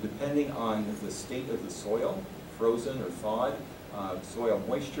 and depending on the state of the soil, frozen or thawed, soil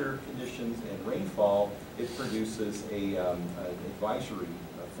moisture conditions, and rainfall, it produces an advisory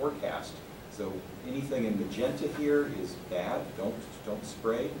forecast. So anything in magenta here is bad, don't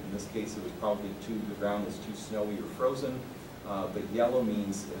spray. In this case, it was probably the ground was too snowy or frozen, but yellow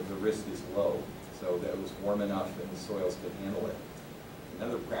means the risk is low, so that it was warm enough and the soils could handle it.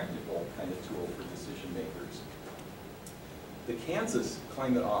 Another practical kind of tool for decision makers. The Kansas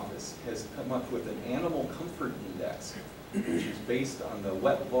Climate Office has come up with an animal comfort index, which is based on the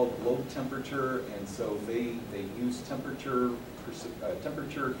wet bulb load temperature, and so they use temperature,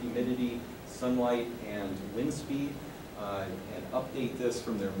 humidity, sunlight, and wind speed, and update this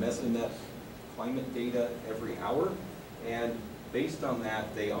from their Mesonet climate data every hour. And based on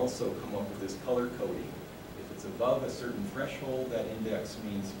that, they also come up with this color coding. If it's above a certain threshold, that index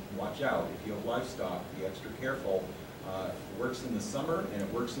means watch out. If you have livestock, be extra careful. It works in the summer and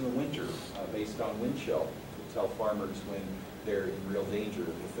it works in the winter based on wind chill to tell farmers when they're in real danger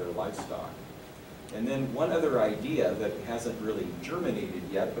with their livestock. And then one other idea that hasn't really germinated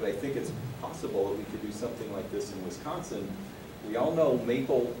yet, but I think it's possible that we could do something like this in Wisconsin. We all know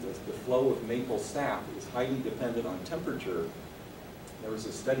maple, the flow of maple sap is highly dependent on temperature. There was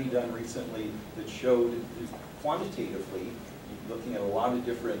a study done recently that showed quantitatively, looking at a lot of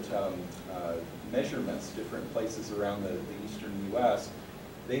different measurements, different places around the eastern U.S.,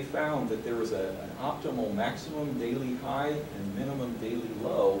 they found that there was an optimal maximum daily high and minimum daily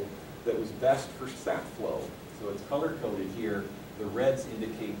low that was best for sap flow. So it's color-coded here. The reds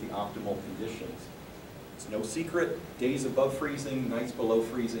indicate the optimal conditions. It's no secret, days above freezing, nights below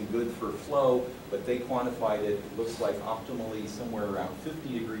freezing, good for flow, but they quantified it. It looks like optimally somewhere around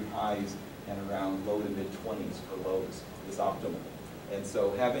 50-degree highs and around low to mid-20s for lows is optimal. And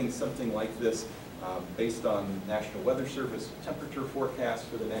so having something like this based on National Weather Service temperature forecast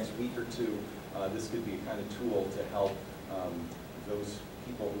for the next week or two, this could be a kind of tool to help those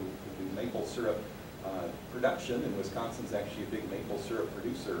people who do maple syrup production, and Wisconsin's actually a big maple syrup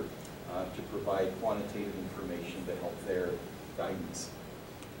producer, to provide quantitative information to help their guidance.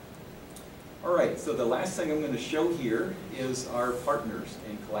 All right, so the last thing I'm going to show here is our partners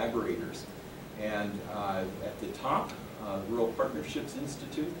and collaborators. And at the top, Rural Partnerships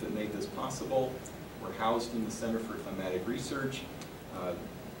Institute that made this possible. We're housed in the Center for Climatic Research,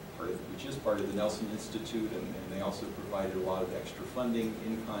 which is part of the Nelson Institute, and they also provided a lot of extra funding,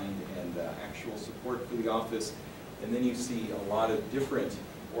 in-kind, and actual support for the office. And then you see a lot of different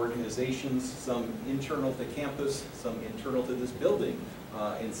organizations, some internal to campus, some internal to this building,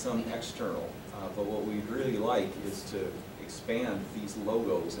 and some external. But what we'd really like is to expand these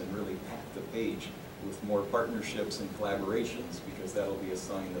logos and really pack the page with more partnerships and collaborations, because that'll be a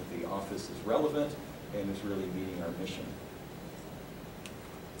sign that the office is relevant and is really meeting our mission.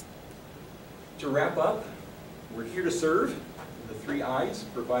 To wrap up, we're here to serve. The 3 I's,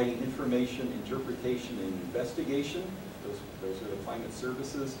 providing information, interpretation, and investigation. Those are the climate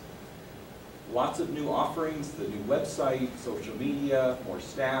services. Lots of new offerings, the new website, social media, more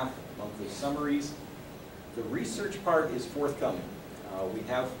staff, monthly summaries. The research part is forthcoming. We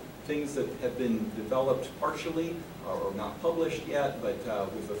have things that have been developed partially or not published yet, but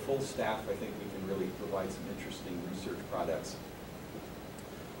with a full staff, I think we can really provide some interesting research products.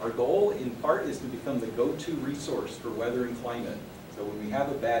 Our goal, in part, is to become the go-to resource for weather and climate. So when we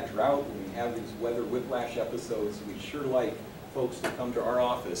have a bad drought, when we have these weather whiplash episodes, we sure like folks to come to our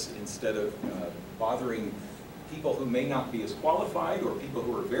office instead of bothering people who may not be as qualified, or people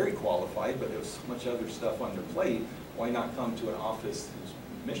who are very qualified but have so much other stuff on their plate. Why not come to an office whose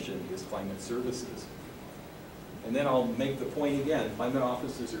mission is climate services? And then I'll make the point again, climate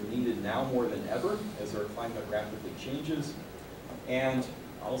offices are needed now more than ever as our climate rapidly changes. And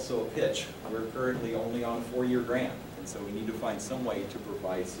also a pitch, we're currently only on a 4-year grant, and so we need to find some way to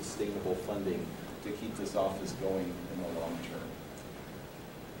provide sustainable funding to keep this office going in the long term.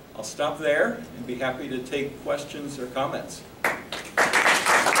 I'll stop there and be happy to take questions or comments.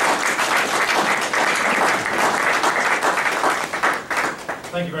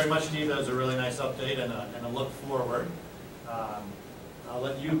 Thank you very much, Steve. That was a really nice update and a look forward. I'll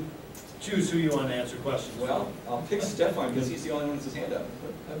let you choose who you want to answer questions. Well, I'll pick Stefan because he's the only one with his hand up.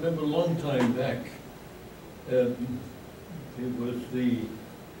 I remember a long time back, it was the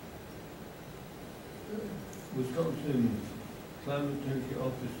Wisconsin Climatology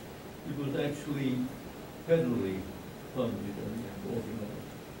office. It was actually federally funded and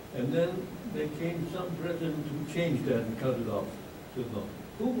organized. And then there came some president who changed that and cut it off. So no,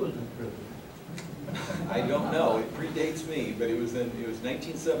 who was the president? I don't know. It predates me, but it was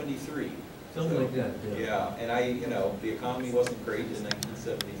 1973. Something like that. Yeah, and the economy wasn't great in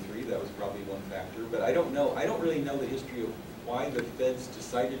 1973. That was probably one factor. But I don't know. I don't really know the history of why the feds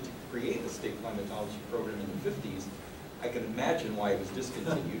decided to create a state climatology program in the 50s. I can imagine why it was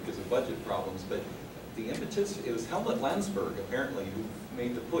discontinued because of budget problems. But the impetus, it was Helmut Landsberg apparently who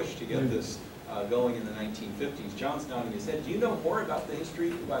made the push to get this going in the 1950s. John's nodding his head. Do you know more about the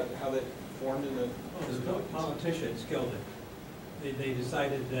history, about how that formed in the? Well, the politicians killed it. They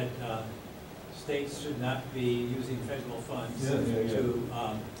decided that states should not be using federal funds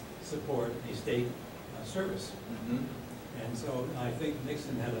to support a state service. Mm-hmm. And so I think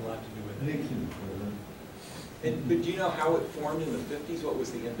Nixon had a lot to do with it. Nixon. But do you know how it formed in the 50s? What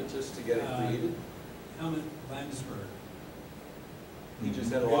was the impetus to get it created? Helmut Landsberg. He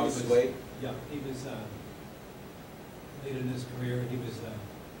just had a lot of sway? Yeah, he was, late in his career, he was a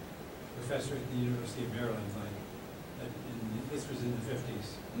professor at the University of Maryland. This was in the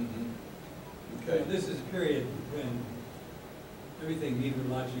 50s. Mm-hmm. Okay. This is a period when everything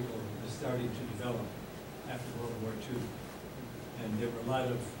meteorological was starting to develop after World War II. And there were a lot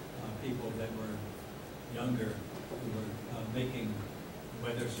of people that were younger who were making the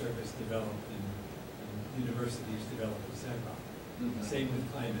weather service develop and universities develop, etc. Mm-hmm. Same with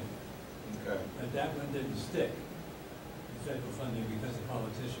climate. Okay. But that one didn't stick, the federal funding, because of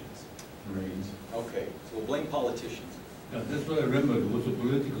politicians. Right. Okay, so we'll blame politicians. Yeah, that's what I remember. It was a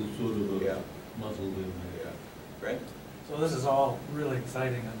political sort of a muscle in there. Yeah. Right? So this is all really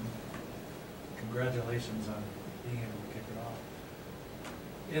exciting, and congratulations on being able to kick it off.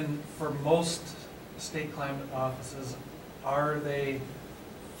 For most state climate offices, are they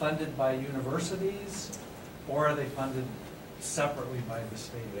funded by universities, or are they funded separately by the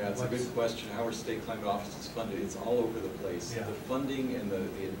state? Yeah, it's a good question. How are state climate offices funded? It's all over the place. Yeah. The funding and the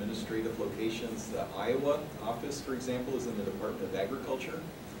administrative locations, the Iowa office, for example, is in the Department of Agriculture.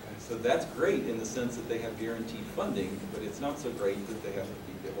 Okay. So that's great in the sense that they have guaranteed funding, but it's not so great that they have to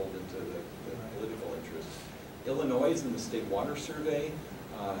be beholden to the political interests. Illinois is in the State Water Survey.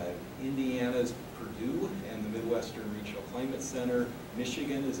 Indiana's Purdue and the Midwestern Regional Climate Center.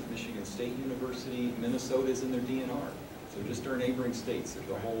 Michigan is at Michigan State University. Minnesota is in their DNR. So just our neighboring states, there's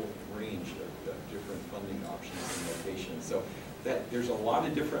a whole range of different funding options and locations. So there's a lot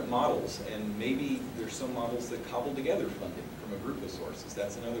of different models, and maybe there's some models that cobble together funding from a group of sources.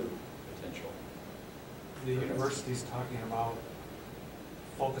 That's another potential. The university's talking about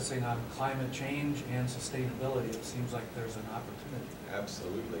focusing on climate change and sustainability. It seems like there's an opportunity.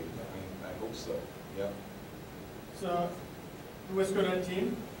 Absolutely. I hope so. Yeah. So the Wisconsin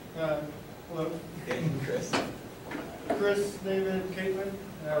team. Hello. Okay, Chris. Chris, David, Caitlin.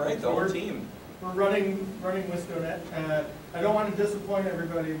 All right, the whole team. We're running Wisconsin. I don't want to disappoint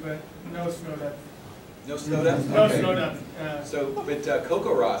everybody, but no snow depth. No snow depth? No Okay. snow depth. So, but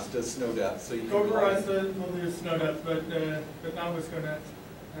Coco Ross does snow depth, so you can. Coco Ross will do snow depth, but not Wisconsin.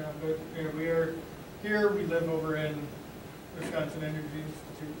 But we are here. We live over in Wisconsin Energy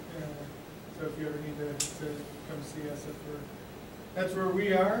Institute. So if you ever need to come see us, that's where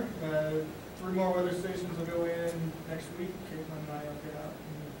we are. 3 more weather stations will go in next week. Caitlin and I will get out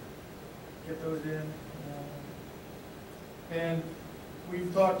and get those in. And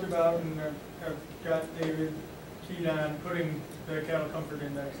we've talked about, and I've got David keyed on putting the cattle comfort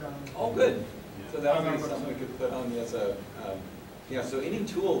index on. Oh, good. So that On our would be something we could put on as a, yeah, so any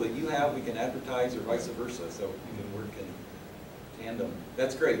tool that you have, we can advertise or vice versa, so we can work in tandem.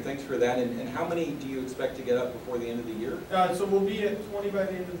 That's great, thanks for that. And how many do you expect to get up before the end of the year? So we'll be at 20 by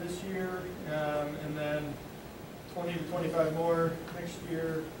the end of this year, and then 20 to 25 more next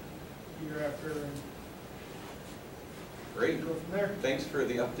year, year after, and Great. go from there. Thanks for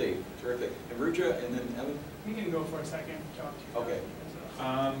the update, terrific. And Ruja, and then Evan? We can go for a second, talk to you. Okay.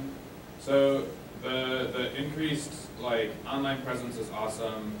 So the increased online presence is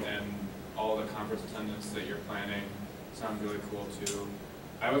awesome, and all the conference attendance that you're planning sounds really cool too.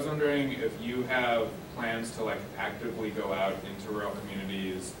 I was wondering if you have plans to actively go out into rural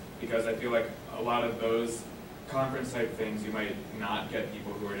communities, because I feel like a lot of those conference type things you might not get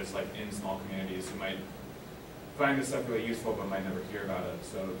people who are just in small communities who might find this stuff really useful but might never hear about it.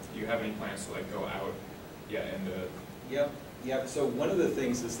 So do you have any plans to go out into? Yep. So one of the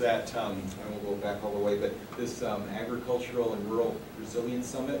things is that, I won't go back all the way, but this Agricultural and Rural Resilience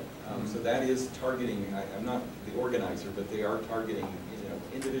Summit, so that is targeting, I'm not the organizer, but they are targeting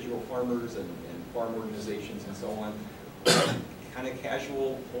individual farmers and farm organizations and so on. Kind of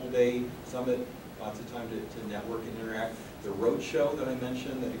casual, whole day summit, lots of time to network and interact. The road show that I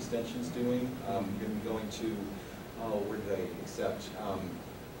mentioned that Extension's doing, I'm going to be going to, where did I accept? I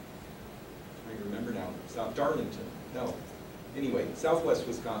remember now, South Darlington, no. Anyway, Southwest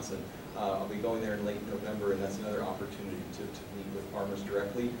Wisconsin. I'll be going there in late November, and that's another opportunity to meet with farmers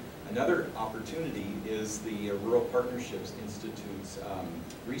directly. Another opportunity is the Rural Partnerships Institute's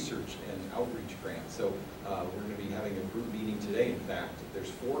research and outreach grant. So we're going to be having a group meeting today, in fact. There's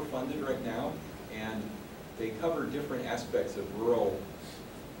 4 funded right now, and they cover different aspects of rural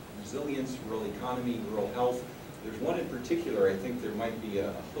resilience, rural economy, rural health. There's one in particular I think there might be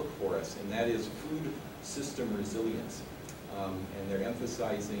a hook for us, and that is food system resilience. And they're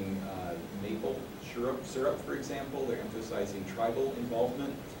emphasizing maple syrup, for example. They're emphasizing tribal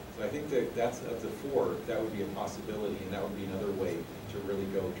involvement. So I think that's of the 4, that would be a possibility, and that would be another way to really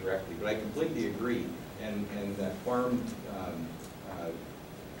go directly. But I completely agree, and that farm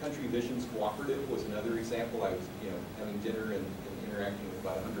Country Visions Cooperative was another example. I was having dinner and interacting with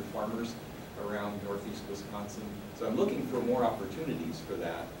about 100 farmers around northeast Wisconsin. So I'm looking for more opportunities for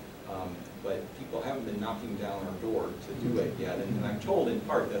that. But people haven't been knocking down our door to do it yet, and I'm told in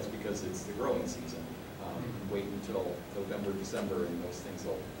part that's because it's the growing season. Wait until November, December, and those things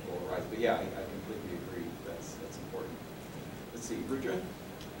will arise. But yeah, I completely agree. That's important. Let's see, Rudra?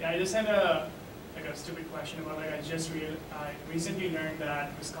 Yeah, I just had a stupid question about I recently learned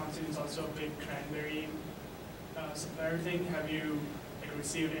that Wisconsin is also a big cranberry supplier thing. Have you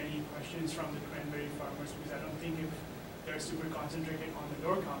received any questions from the cranberry farmers? Because I don't think if they're super concentrated on the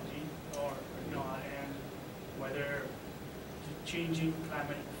Door County or not, and whether changing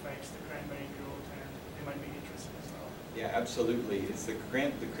climate affects the cranberry growth, and they might be interested as well. Yeah, absolutely. It's the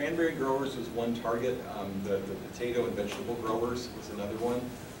cranberry growers was one target. The potato and vegetable growers was another one.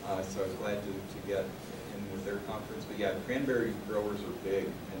 So I was glad to get in with their conference. But yeah, the cranberry growers are big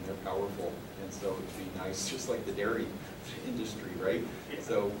and they're powerful, and so it'd be nice, just like the dairy industry, right? Yeah.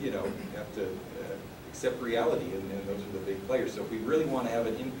 So you have to accept reality, and those are the big players. So if we really want to have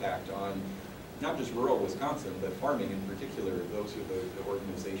an impact on not just rural Wisconsin, but farming in particular, those are the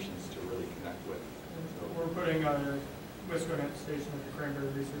organizations to really connect with. So we're putting our Wisconsin station at the Cranberry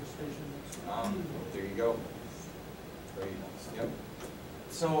Research Station. There you go. Great. Yep.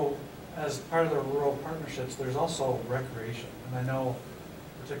 So as part of the rural partnerships, there's also recreation. And I know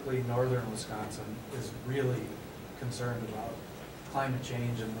particularly northern Wisconsin is really concerned about climate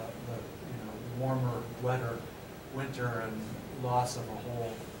change and the warmer, wetter winter and loss of a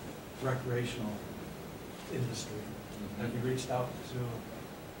whole recreational industry. Have you reached out to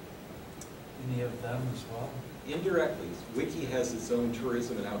any of them as well? Indirectly, Wiki has its own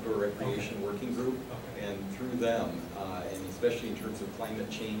tourism and outdoor recreation working group, and through them, and especially in terms of climate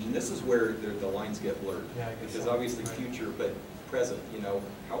change, and this is where the lines get blurred. Yeah, I guess because so. obviously Right. future, but present, you know,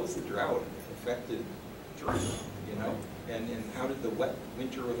 how has the drought affected tourism, you know? And how did the wet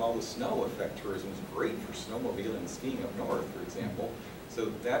winter with all the snow affect tourism? It's great for snowmobiling and skiing up north, for example.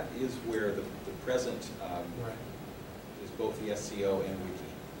 So that is where the present Right. is both the SCO and Wiki.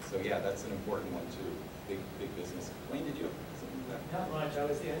 So yeah, that's an important one too. Big business. Wayne, did you have something like that? Not much. I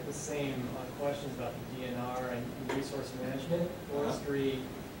was had the same questions about the DNR and resource management, forestry.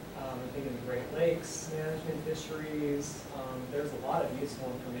 I'm thinking the Great Lakes management, fisheries. There's a lot of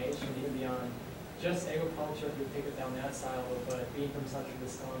useful information even beyond just agriculture, if you take it down that silo, but being from central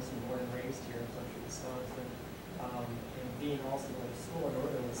Wisconsin, born and raised here in central Wisconsin, and being also going to school in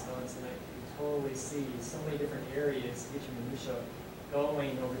northern Wisconsin, I can totally see so many different areas, each minutia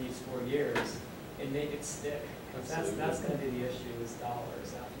going over these 4 years and make it stick. Because that's going to be the issue, is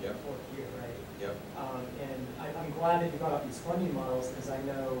dollars after the fourth year, right? Yep. And I'm glad that you brought up these funding models, because I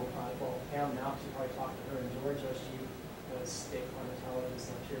know, well, Pam now, she probably talked to her in Georgia. She was state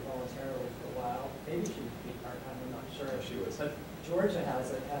climatologist up here voluntarily for a while. Maybe she would be part-time, I'm not sure. She was. But Georgia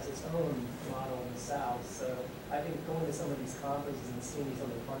has its own model in the South, so I think going to some of these conferences and seeing these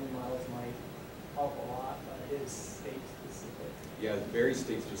other funding models might help a lot, but it is state-specific. Yeah, very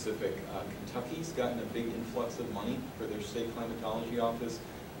state-specific. Kentucky's gotten a big influx of money for their state climatology office.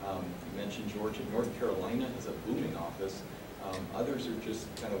 You mentioned Georgia. North Carolina is a booming office. Others are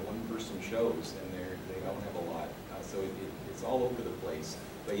just kind of one-person shows, and they don't have a lot. So it's all over the place.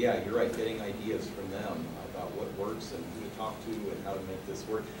 But yeah, you're right, getting ideas from them about what works and who to talk to and how to make this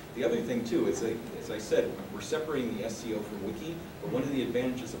work. The other thing too is, as I said, we're separating the SCO from Wiki, but one of the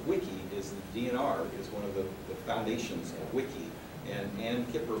advantages of Wiki is the DNR is one of the foundations of Wiki. And Ann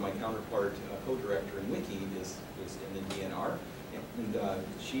Kipper, my counterpart, co-director in Wiki, is in the DNR. And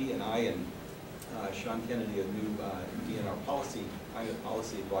she and I and Sean Kennedy, a new DNR climate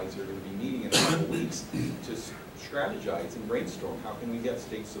policy advisor, are going to be meeting in a couple weeks to strategize and brainstorm how can we get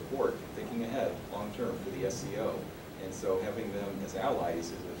state support, thinking ahead, long-term, for the SCO. And so having them as allies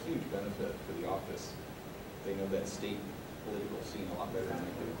is a huge benefit for the office. They know that state political scene a lot better than I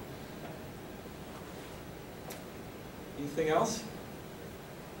do. Anything else?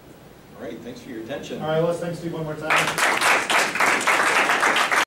 All right, thanks for your attention. All right, let's thank Steve one more time.